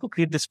 hey, how to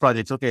create this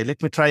project? Okay,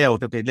 let me try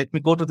out. Okay, let me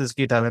go to this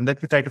GitHub and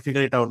let me try to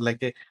figure it out.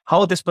 Like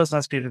how this person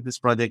has created this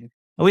project.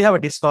 We have a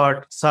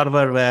Discord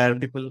server where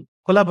people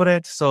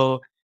collaborate.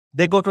 So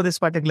they go to this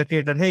particular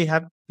creator. Hey,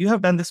 you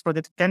have done this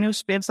project. Can you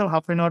spend some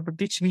half an hour to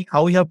teach me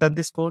how you have done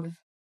this code?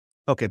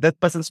 Okay, that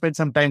person spent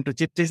some time to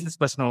teach this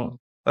person.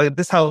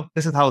 This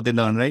is how they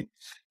learn, right?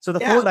 So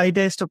the whole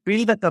idea is to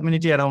build the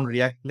community around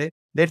React Play,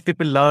 let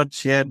people learn,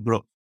 share,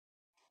 grow.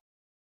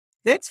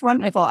 That's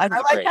wonderful. I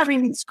like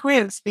having these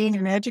quiz. Being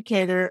an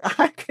educator,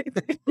 I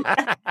could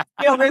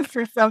feel this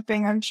for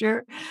something, I'm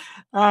sure.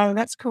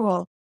 That's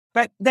cool.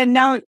 But then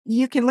now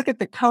you can look at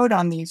the code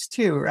on these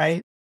too,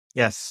 right?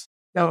 Yes.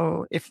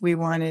 So if we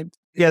wanted.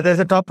 Yeah, there's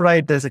a top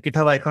right, there's a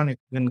GitHub icon. You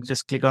can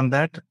just click on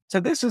that. So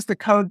this is the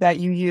code that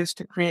you use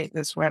to create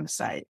this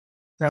website.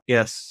 So.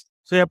 Yes.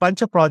 So a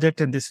bunch of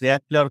projects in this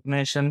React Play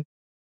organization,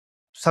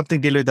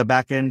 something deal with the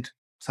backend,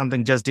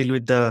 something just deal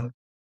with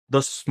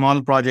those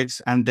small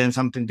projects, and then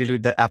something deal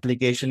with the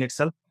application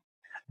itself.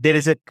 There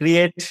is a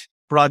create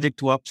project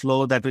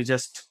workflow that we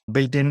just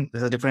built in.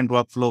 There's a different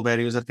workflow where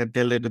user can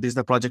tell it, this is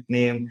the project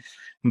name,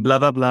 blah,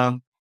 blah, blah.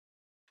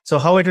 So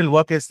how it will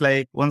work is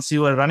like once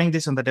you are running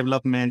this on the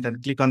development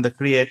and click on the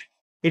create,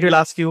 it will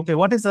ask you, okay,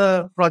 what is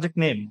the project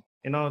name?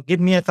 Give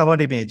me a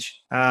cover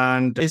image.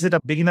 And is it a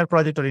beginner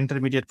project or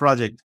intermediate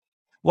project?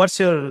 What's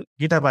your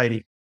GitHub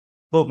ID?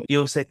 Boom,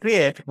 you say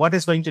create. What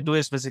it's going to do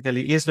is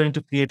basically is going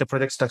to create a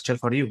project structure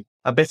for you,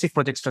 a basic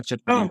project structure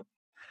for you.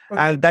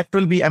 Okay. And that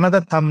will be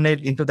another thumbnail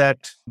into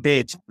that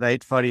page,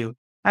 right, for you.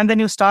 And then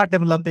you start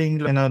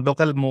developing in a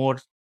local mode,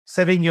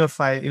 saving your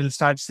file. You'll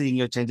start seeing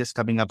your changes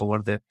coming up over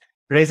there.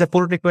 Raise a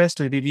pull request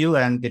to review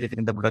and get it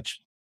in the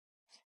production.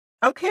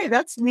 Okay,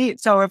 that's neat.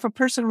 So if a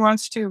person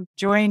wants to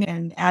join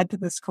and add to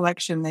this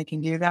collection, they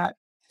can do that.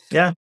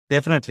 Yeah,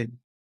 definitely.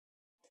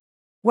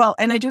 Well,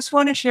 and I just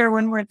want to share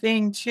one more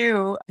thing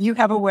too. You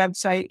have a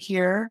website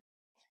here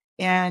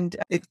and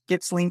it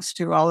gets links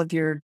to all of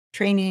your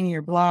training,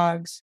 your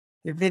blogs,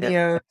 your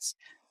videos,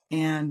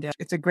 and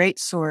it's a great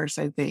source,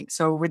 I think.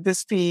 So would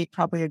this be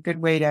probably a good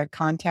way to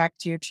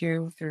contact you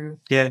too through?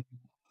 Yeah,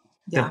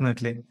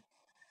 definitely.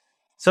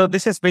 So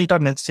this is built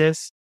on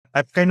Next.js.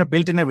 I've kind of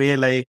built in a way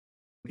like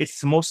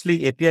it's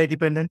mostly API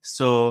dependent.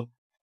 So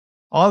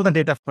all the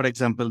data, for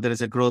example, there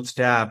is a growth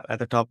tab at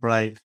the top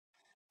right.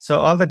 So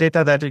all the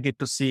data that you get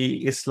to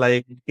see is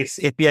like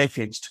it's API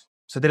fetched.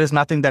 So there is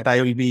nothing that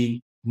I will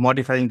be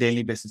modifying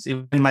daily basis,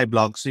 even in my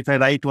blog. So if I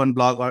write one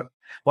blog or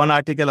one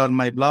article on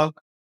my blog,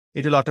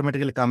 it will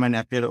automatically come and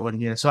appear over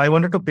here. So I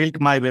wanted to build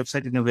my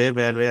website in a way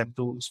where I have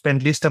to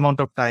spend least amount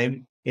of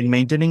time in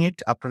maintaining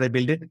it after I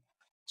build it.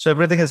 So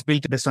everything is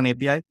built based on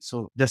API.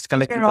 So just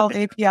collect all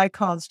API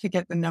calls to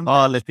get the number.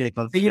 All API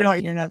calls. So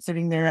you're not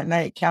sitting there at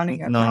night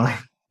counting up. No.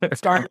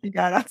 Start, you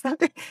got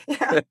something.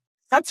 Yeah,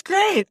 that's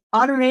great.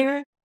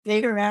 Automated,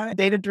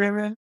 data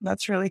driven.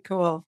 That's really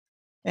cool.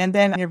 And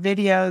then your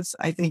videos,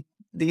 I think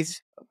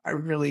these are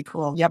really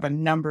cool. You have a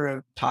number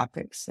of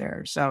topics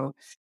there. So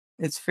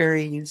it's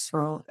very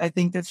useful. I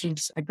think this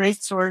is a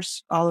great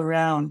source all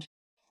around.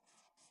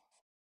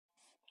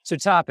 So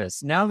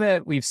Tapas, now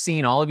that we've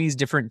seen all of these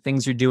different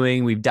things you're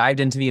doing, we've dived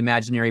into the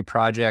Imaginary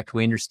project,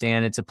 we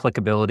understand its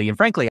applicability. And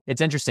frankly,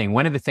 it's interesting.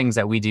 One of the things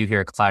that we do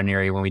here at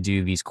Cloudinary when we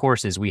do these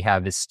courses, we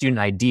have this student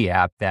ID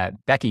app that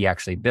Becky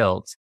actually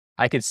built.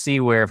 I could see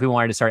where if we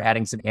wanted to start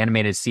adding some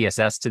animated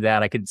CSS to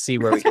that, I could see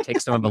where we could take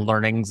some of the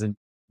learnings and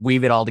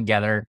weave it all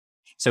together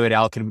so it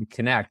all can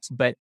connect.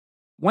 But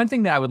one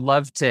thing that I would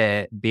love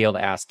to be able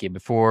to ask you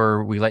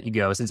before we let you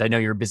go, since I know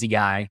you're a busy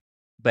guy,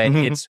 but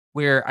it's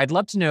where I'd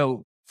love to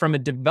know, from a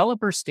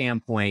developer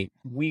standpoint,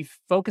 we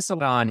focus a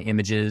lot on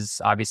images.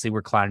 Obviously,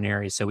 we're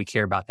Cloudinary, so we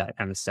care about that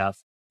kind of stuff.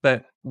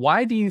 But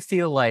why do you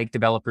feel like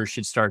developers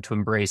should start to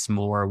embrace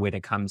more when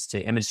it comes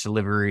to image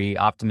delivery,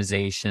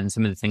 optimization,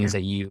 some of the things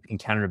that you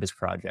encountered of this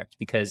project?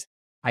 Because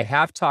I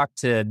have talked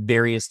to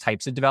various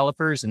types of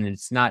developers, and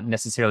it's not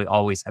necessarily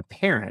always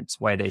apparent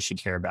why they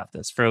should care about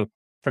this. From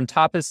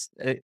Tapas'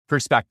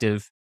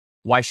 perspective,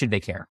 why should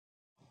they care?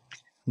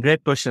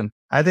 Great question.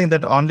 I think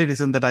that the only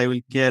reason that I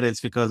will care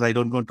is because I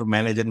don't want to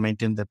manage and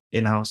maintain the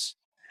in-house.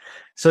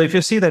 So if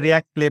you see the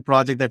React Play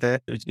project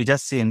that we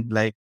just seen,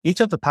 like each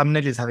of the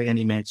thumbnail is having an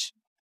image,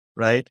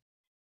 right?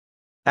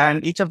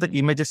 And each of the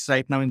images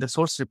right now in the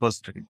source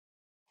repository.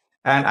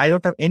 And I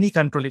don't have any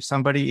control if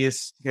somebody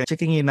is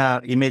checking in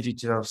an image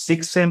which is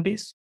 6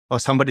 MBs or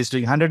somebody is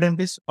doing 100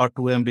 MBs or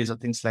 2 MBs or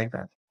things like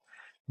that.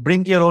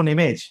 Bring your own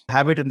image,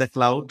 have it in the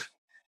cloud,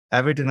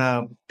 have it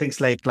in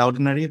things like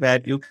Cloudinary, where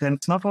you can,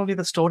 it's not only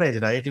the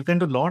storage, right? You can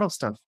do a lot of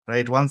stuff,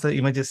 right? Once the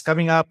image is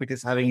coming up, it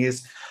is having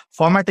its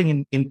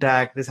formatting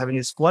intact, it is having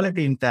its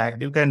quality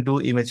intact. You can do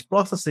image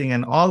processing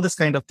and all this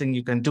kind of thing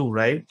you can do,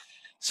 right?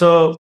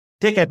 So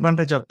take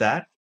advantage of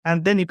that.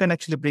 And then you can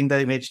actually bring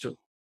the image to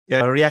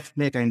a React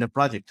Play kind of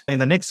project. In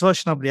the next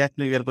version of React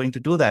Play, we are going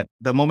to do that.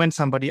 The moment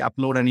somebody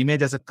upload an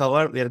image as a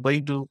cover, we are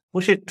going to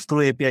push it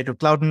through API to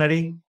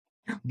Cloudinary,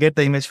 get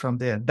the image from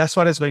there. That's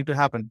what is going to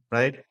happen,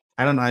 right?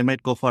 I don't know. I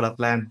might go for a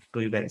plan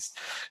to you guys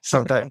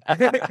sometime.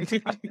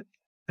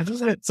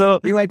 So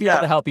we might be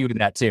able to help you with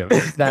that too.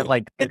 It's not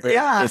like, put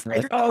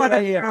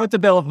the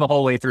bill of the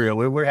whole way through.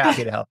 We're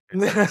happy to help.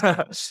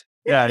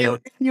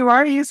 You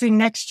are using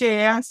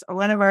Next.js.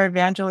 One of our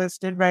evangelists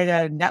did write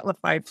a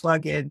Netlify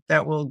plugin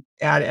that will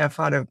add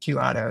F-auto,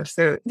 Q-auto.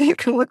 So you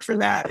can look for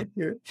that.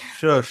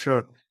 Sure.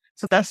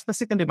 So that's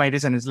basically my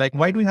reason. Is like,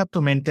 why do we have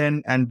to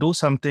maintain and do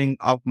something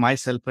of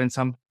myself when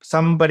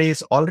somebody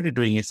is already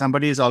doing it?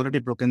 Somebody is already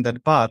broken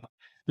that path.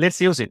 Let's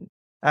use it.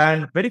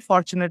 And very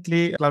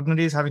fortunately,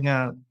 Cloudinary is having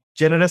a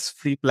generous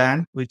free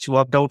plan, which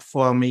worked out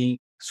for me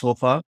so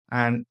far.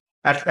 And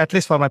at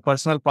least for my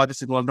personal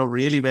projects, it worked out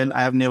really well.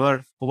 I have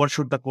never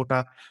overshoot the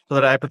quota so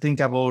that I have to think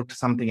about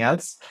something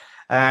else.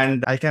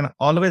 And I can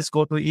always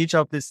go to each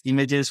of these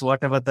images,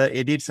 whatever the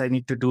edits I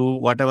need to do,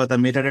 whatever the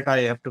metadata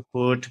I have to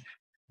put.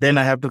 Then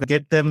I have to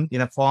get them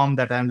in a form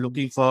that I'm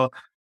looking for.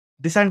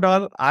 This and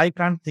all, I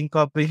can't think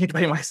of doing it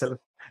by myself,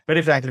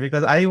 very frankly,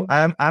 because I'm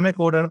a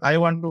coder. I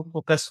want to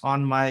focus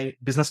on my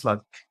business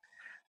logic.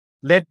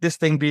 Let this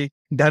thing be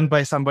done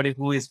by somebody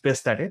who is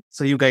best at it.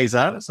 So you guys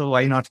are. So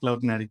why not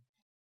Cloudinary?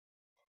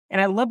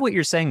 And I love what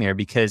you're saying there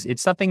because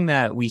it's something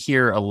that we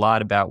hear a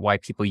lot about why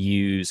people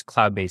use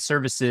cloud-based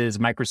services,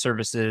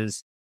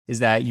 microservices, is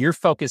that you're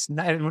focused,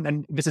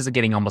 and this is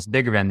getting almost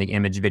bigger than the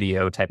image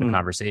video type of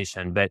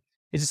conversation, but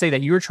is to say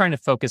that you're trying to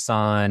focus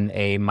on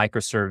a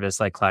microservice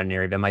like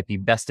Cloudinary that might be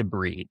best of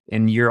breed.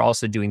 And you're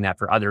also doing that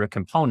for other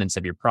components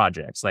of your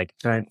projects, like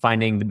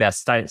finding the best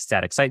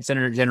static site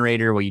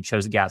generator. Well, you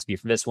chose Gatsby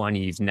for this one,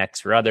 you use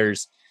Next for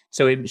others.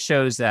 So it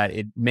shows that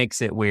it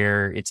makes it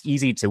where it's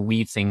easy to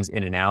weave things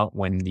in and out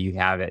when you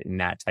have it in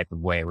that type of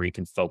way, where you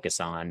can focus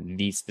on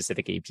these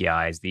specific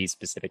APIs, these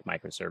specific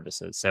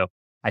microservices. So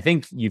I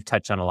think you've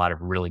touched on a lot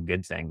of really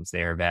good things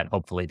there that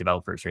hopefully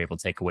developers are able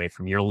to take away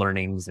from your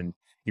learnings and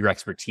your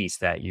expertise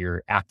that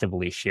you're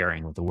actively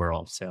sharing with the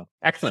world. So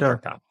excellent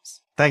work,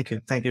 Thomas. Thank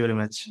you. Thank you very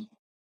much.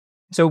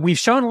 So we've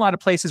shown a lot of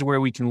places where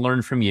we can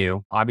learn from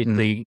you.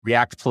 Obviously,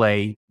 React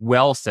Play,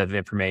 wealth of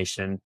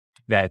information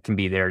that can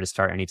be there to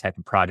start any type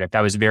of project.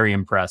 I was very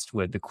impressed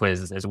with the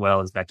quiz, as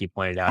well as Becky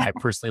pointed out. I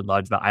personally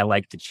loved the I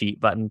like to cheat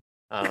button.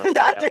 But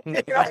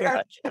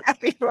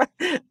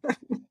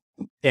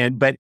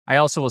I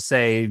also will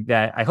say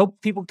that I hope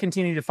people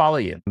continue to follow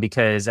you,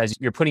 because as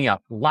you're putting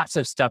up lots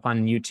of stuff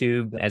on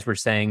YouTube, as we're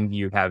saying,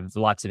 you have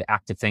lots of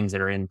active things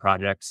that are in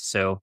projects.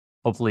 So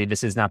hopefully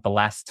this is not the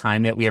last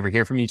time that we ever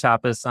hear from you,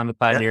 Tapas, on the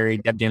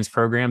Cloudinary Dev Jams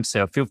program.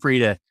 So feel free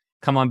to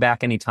come on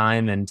back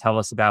anytime and tell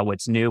us about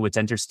what's new, what's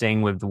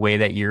interesting with the way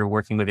that you're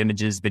working with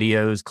images,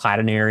 videos,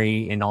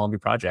 Cloudinary in all of your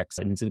projects.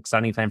 And it's an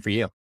exciting time for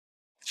you.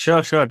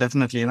 Sure,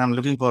 definitely. And I'm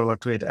looking forward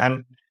to it.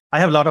 And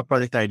I have a lot of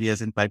project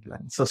ideas in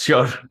pipeline. So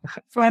sure.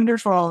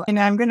 Wonderful. And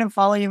I'm going to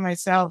follow you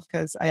myself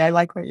because I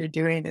like what you're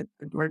doing. It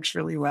works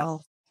really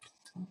well.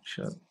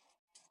 Sure.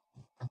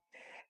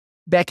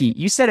 Becky,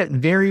 you said it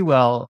very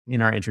well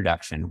in our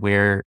introduction,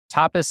 where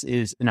Tapas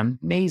is an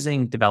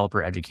amazing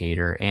developer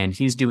educator, and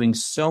he's doing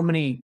so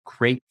many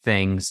great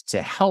things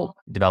to help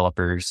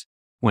developers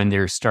when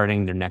they're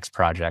starting their next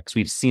projects.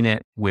 We've seen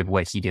it with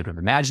what he did with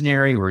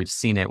Imaginary, or we've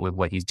seen it with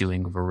what he's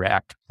doing with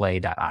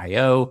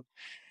ReactPlay.io.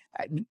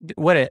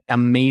 What an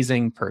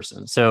amazing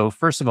person. So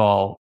first of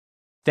all,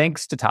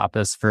 thanks to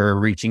Tapas for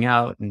reaching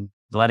out and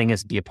letting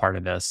us be a part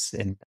of this.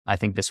 And I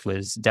think this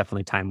was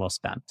definitely time well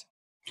spent.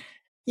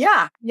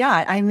 Yeah.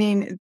 I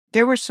mean,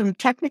 there were some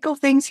technical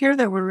things here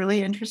that were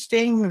really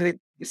interesting.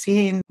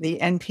 Seeing the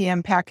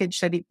NPM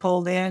package that he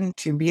pulled in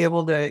to be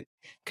able to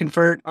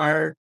convert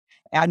our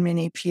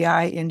admin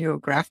API into a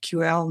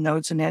GraphQL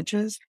nodes and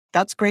edges.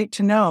 That's great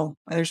to know.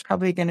 There's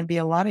probably going to be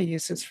a lot of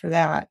uses for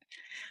that.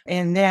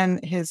 And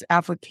then his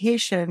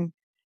application,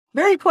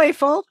 very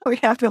playful. We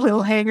have the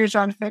little hangers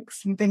on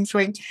fix and things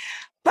swing.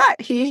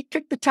 But he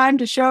took the time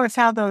to show us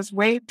how those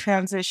wave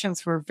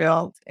transitions were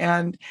built.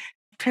 And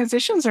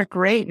transitions are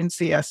great in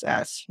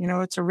CSS. You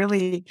know, it's a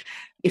really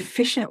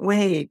efficient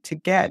way to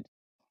get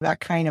that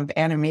kind of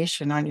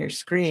animation on your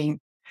screen.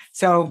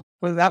 So,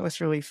 well, that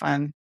was really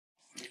fun.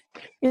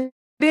 It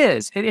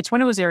is. It's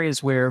one of those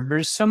areas where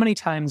there's so many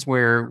times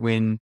where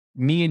when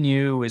me and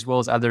you, as well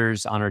as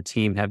others on our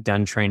team, have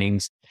done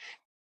trainings,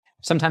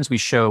 sometimes we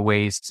show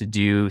ways to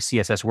do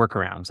CSS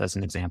workarounds, as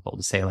an example,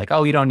 to say like,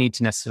 oh, you don't need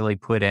to necessarily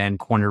put in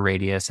corner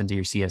radius into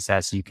your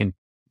CSS. You can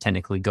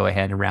technically go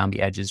ahead around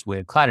the edges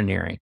with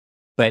Cloudinary.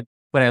 But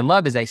what I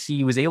love is that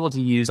he was able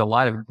to use a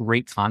lot of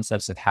great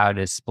concepts of how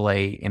to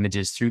display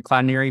images through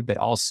Cloudinary, but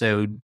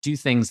also do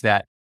things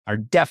that are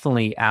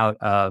definitely out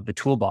of the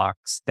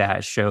toolbox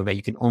that show that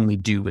you can only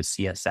do with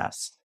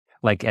CSS.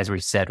 Like, as we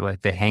said,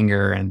 with the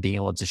hanger and being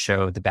able to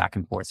show the back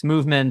and forth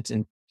movement.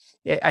 And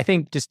I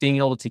think just being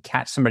able to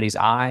catch somebody's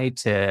eye,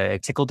 to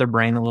tickle their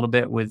brain a little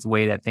bit with the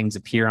way that things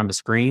appear on the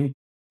screen.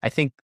 I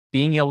think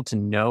being able to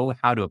know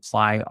how to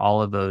apply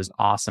all of those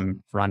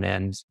awesome front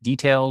end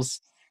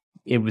details,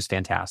 it was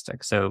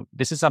fantastic. So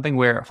this is something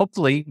where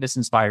hopefully this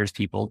inspires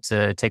people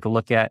to take a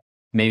look at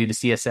maybe the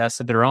CSS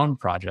of their own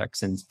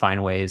projects and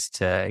find ways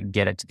to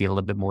get it to be a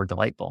little bit more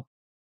delightful.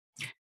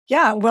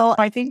 Yeah, well,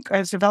 I think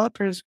as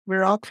developers,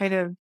 we're all kind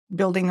of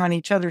building on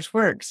each other's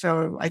work.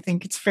 So I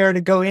think it's fair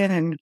to go in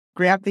and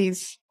grab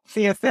these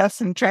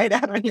CSS and try it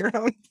out on your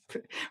own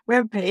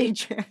web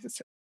page.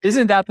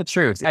 Isn't that the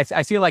truth?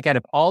 I feel like out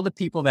of all the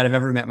people that I've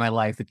ever met in my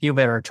life, the people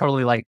that are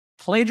totally like,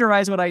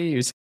 plagiarize what I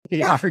use,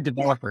 are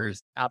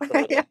developers.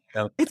 Absolutely. Yeah.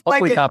 So It's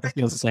hopefully like Tapas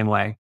feels the same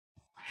way.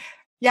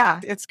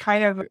 Yeah, it's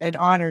kind of an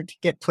honor to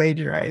get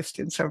plagiarized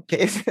in some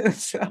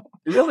cases. So.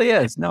 It really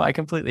is. No, I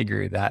completely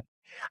agree with that.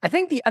 I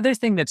think the other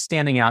thing that's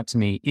standing out to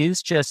me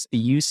is just the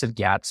use of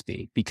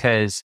Gatsby,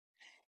 because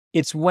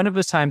it's one of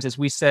those times, as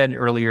we said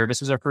earlier, this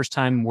was our first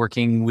time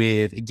working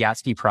with a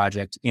Gatsby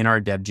project in our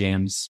Dev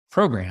Jams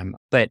program,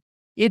 but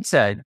it's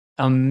an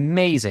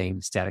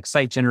amazing static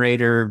site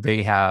generator.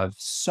 They have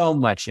so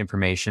much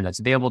information that's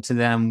available to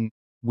them.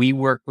 We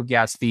work with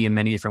Gatsby in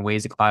many different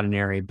ways at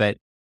Cloudinary, but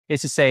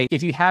it's to say,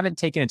 if you haven't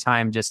taken a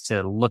time just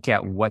to look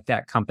at what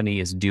that company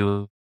is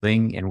doing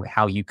and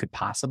how you could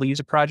possibly use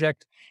a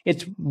project,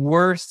 it's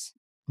worth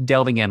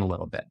delving in a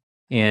little bit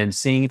and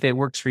seeing if it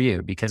works for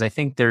you, because I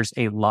think there's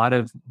a lot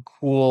of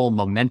cool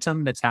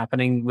momentum that's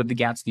happening with the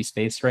Gatsby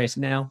space right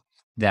now.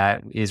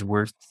 that is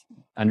worth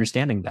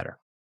understanding better.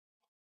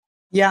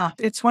 Yeah,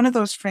 it's one of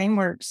those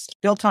frameworks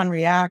built on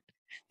React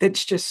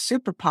that's just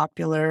super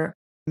popular,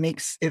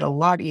 makes it a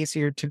lot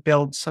easier to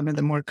build some of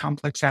the more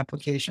complex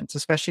applications,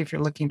 especially if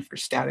you're looking for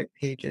static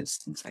pages,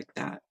 things like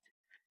that.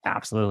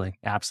 Absolutely.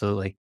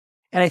 Absolutely.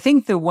 And I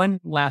think the one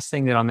last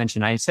thing that I'll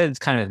mention, I said it's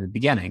kind of at the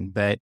beginning,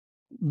 but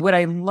what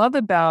I love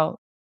about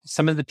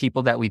some of the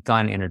people that we've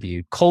gone and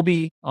interviewed,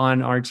 Colby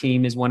on our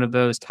team is one of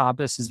those.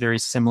 Tapas is very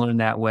similar in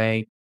that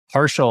way.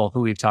 Partial,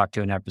 who we've talked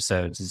to in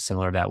episodes, is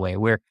similar that way,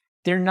 where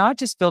they're not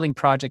just building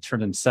projects for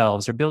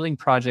themselves, they're building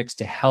projects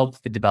to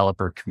help the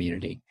developer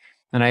community.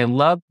 And I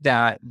love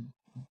that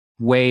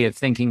way of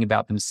thinking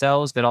about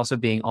themselves, but also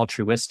being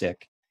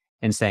altruistic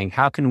and saying,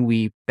 how can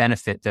we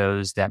benefit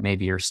those that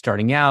maybe are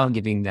starting out,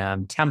 giving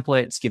them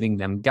templates, giving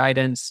them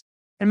guidance.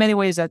 In many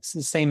ways, that's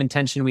the same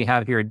intention we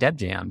have here at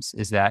DevJams,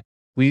 is that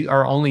we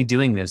are only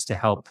doing this to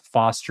help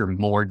foster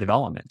more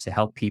development, to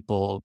help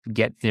people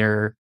get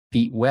their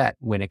feet wet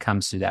when it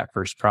comes to that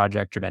first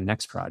project or that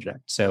next project.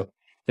 So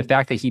the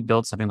fact that he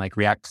built something like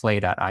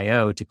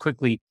reactplay.io to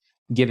quickly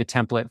give a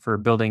template for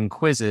building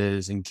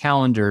quizzes and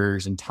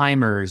calendars and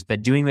timers,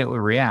 but doing that with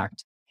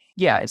React,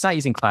 yeah, it's not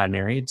using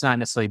Cloudinary. It's not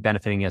necessarily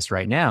benefiting us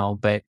right now,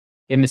 but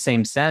in the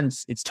same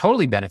sense, it's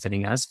totally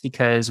benefiting us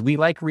because we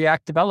like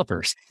React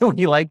developers.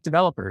 We like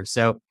developers.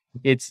 So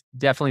it's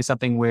definitely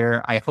something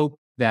where I hope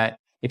that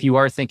if you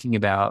are thinking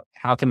about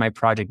how can my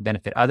project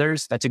benefit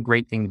others, that's a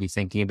great thing to be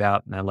thinking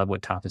about. And I love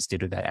what Tapas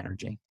did with that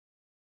energy.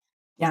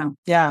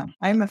 Yeah.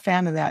 I'm a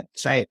fan of that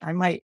site. I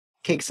might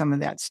take some of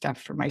that stuff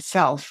for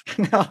myself.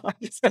 No,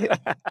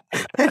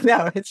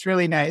 it's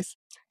really nice.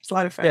 It's a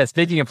lot of fun. Yeah,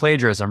 speaking of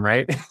plagiarism,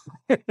 right?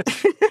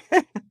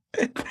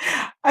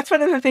 That's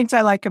one of the things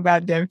I like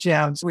about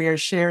DevJams. We are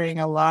sharing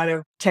a lot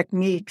of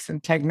techniques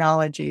and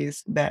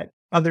technologies that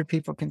other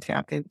people can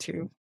tap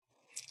into.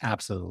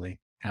 Absolutely.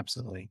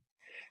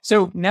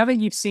 So now that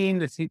you've seen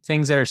the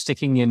things that are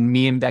sticking in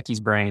me and Becky's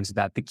brains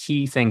about the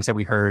key things that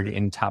we heard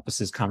in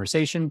Tapas's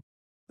conversation,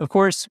 of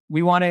course,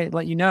 we want to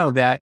let you know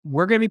that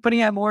we're going to be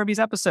putting out more of these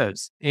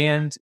episodes.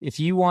 And if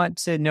you want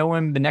to know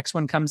when the next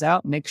one comes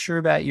out, make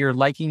sure that you're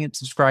liking it,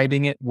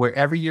 subscribing it,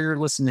 wherever you're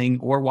listening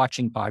or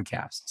watching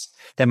podcasts.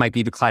 That might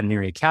be the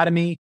Cloudinary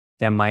Academy.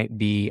 That might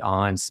be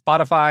on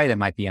Spotify. That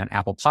might be on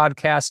Apple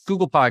Podcasts,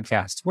 Google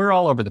Podcasts. We're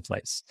all over the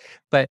place.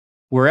 But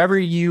wherever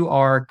you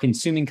are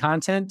consuming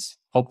content,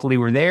 hopefully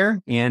we're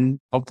there. And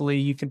hopefully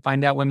you can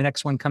find out when the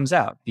next one comes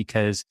out,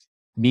 because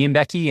me and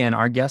Becky and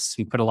our guests,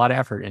 we put a lot of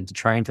effort into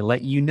trying to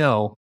let you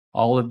know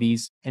all of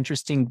these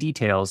interesting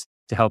details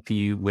to help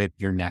you with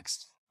your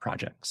next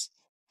projects.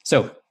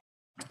 So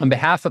on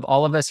behalf of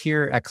all of us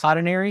here at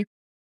Cloudinary,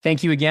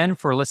 thank you again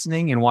for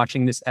listening and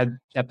watching this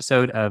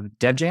episode of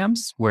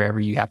DevJams, wherever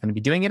you happen to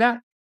be doing it at.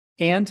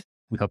 And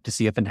we hope to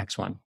see you at the next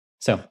one.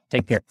 So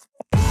take care.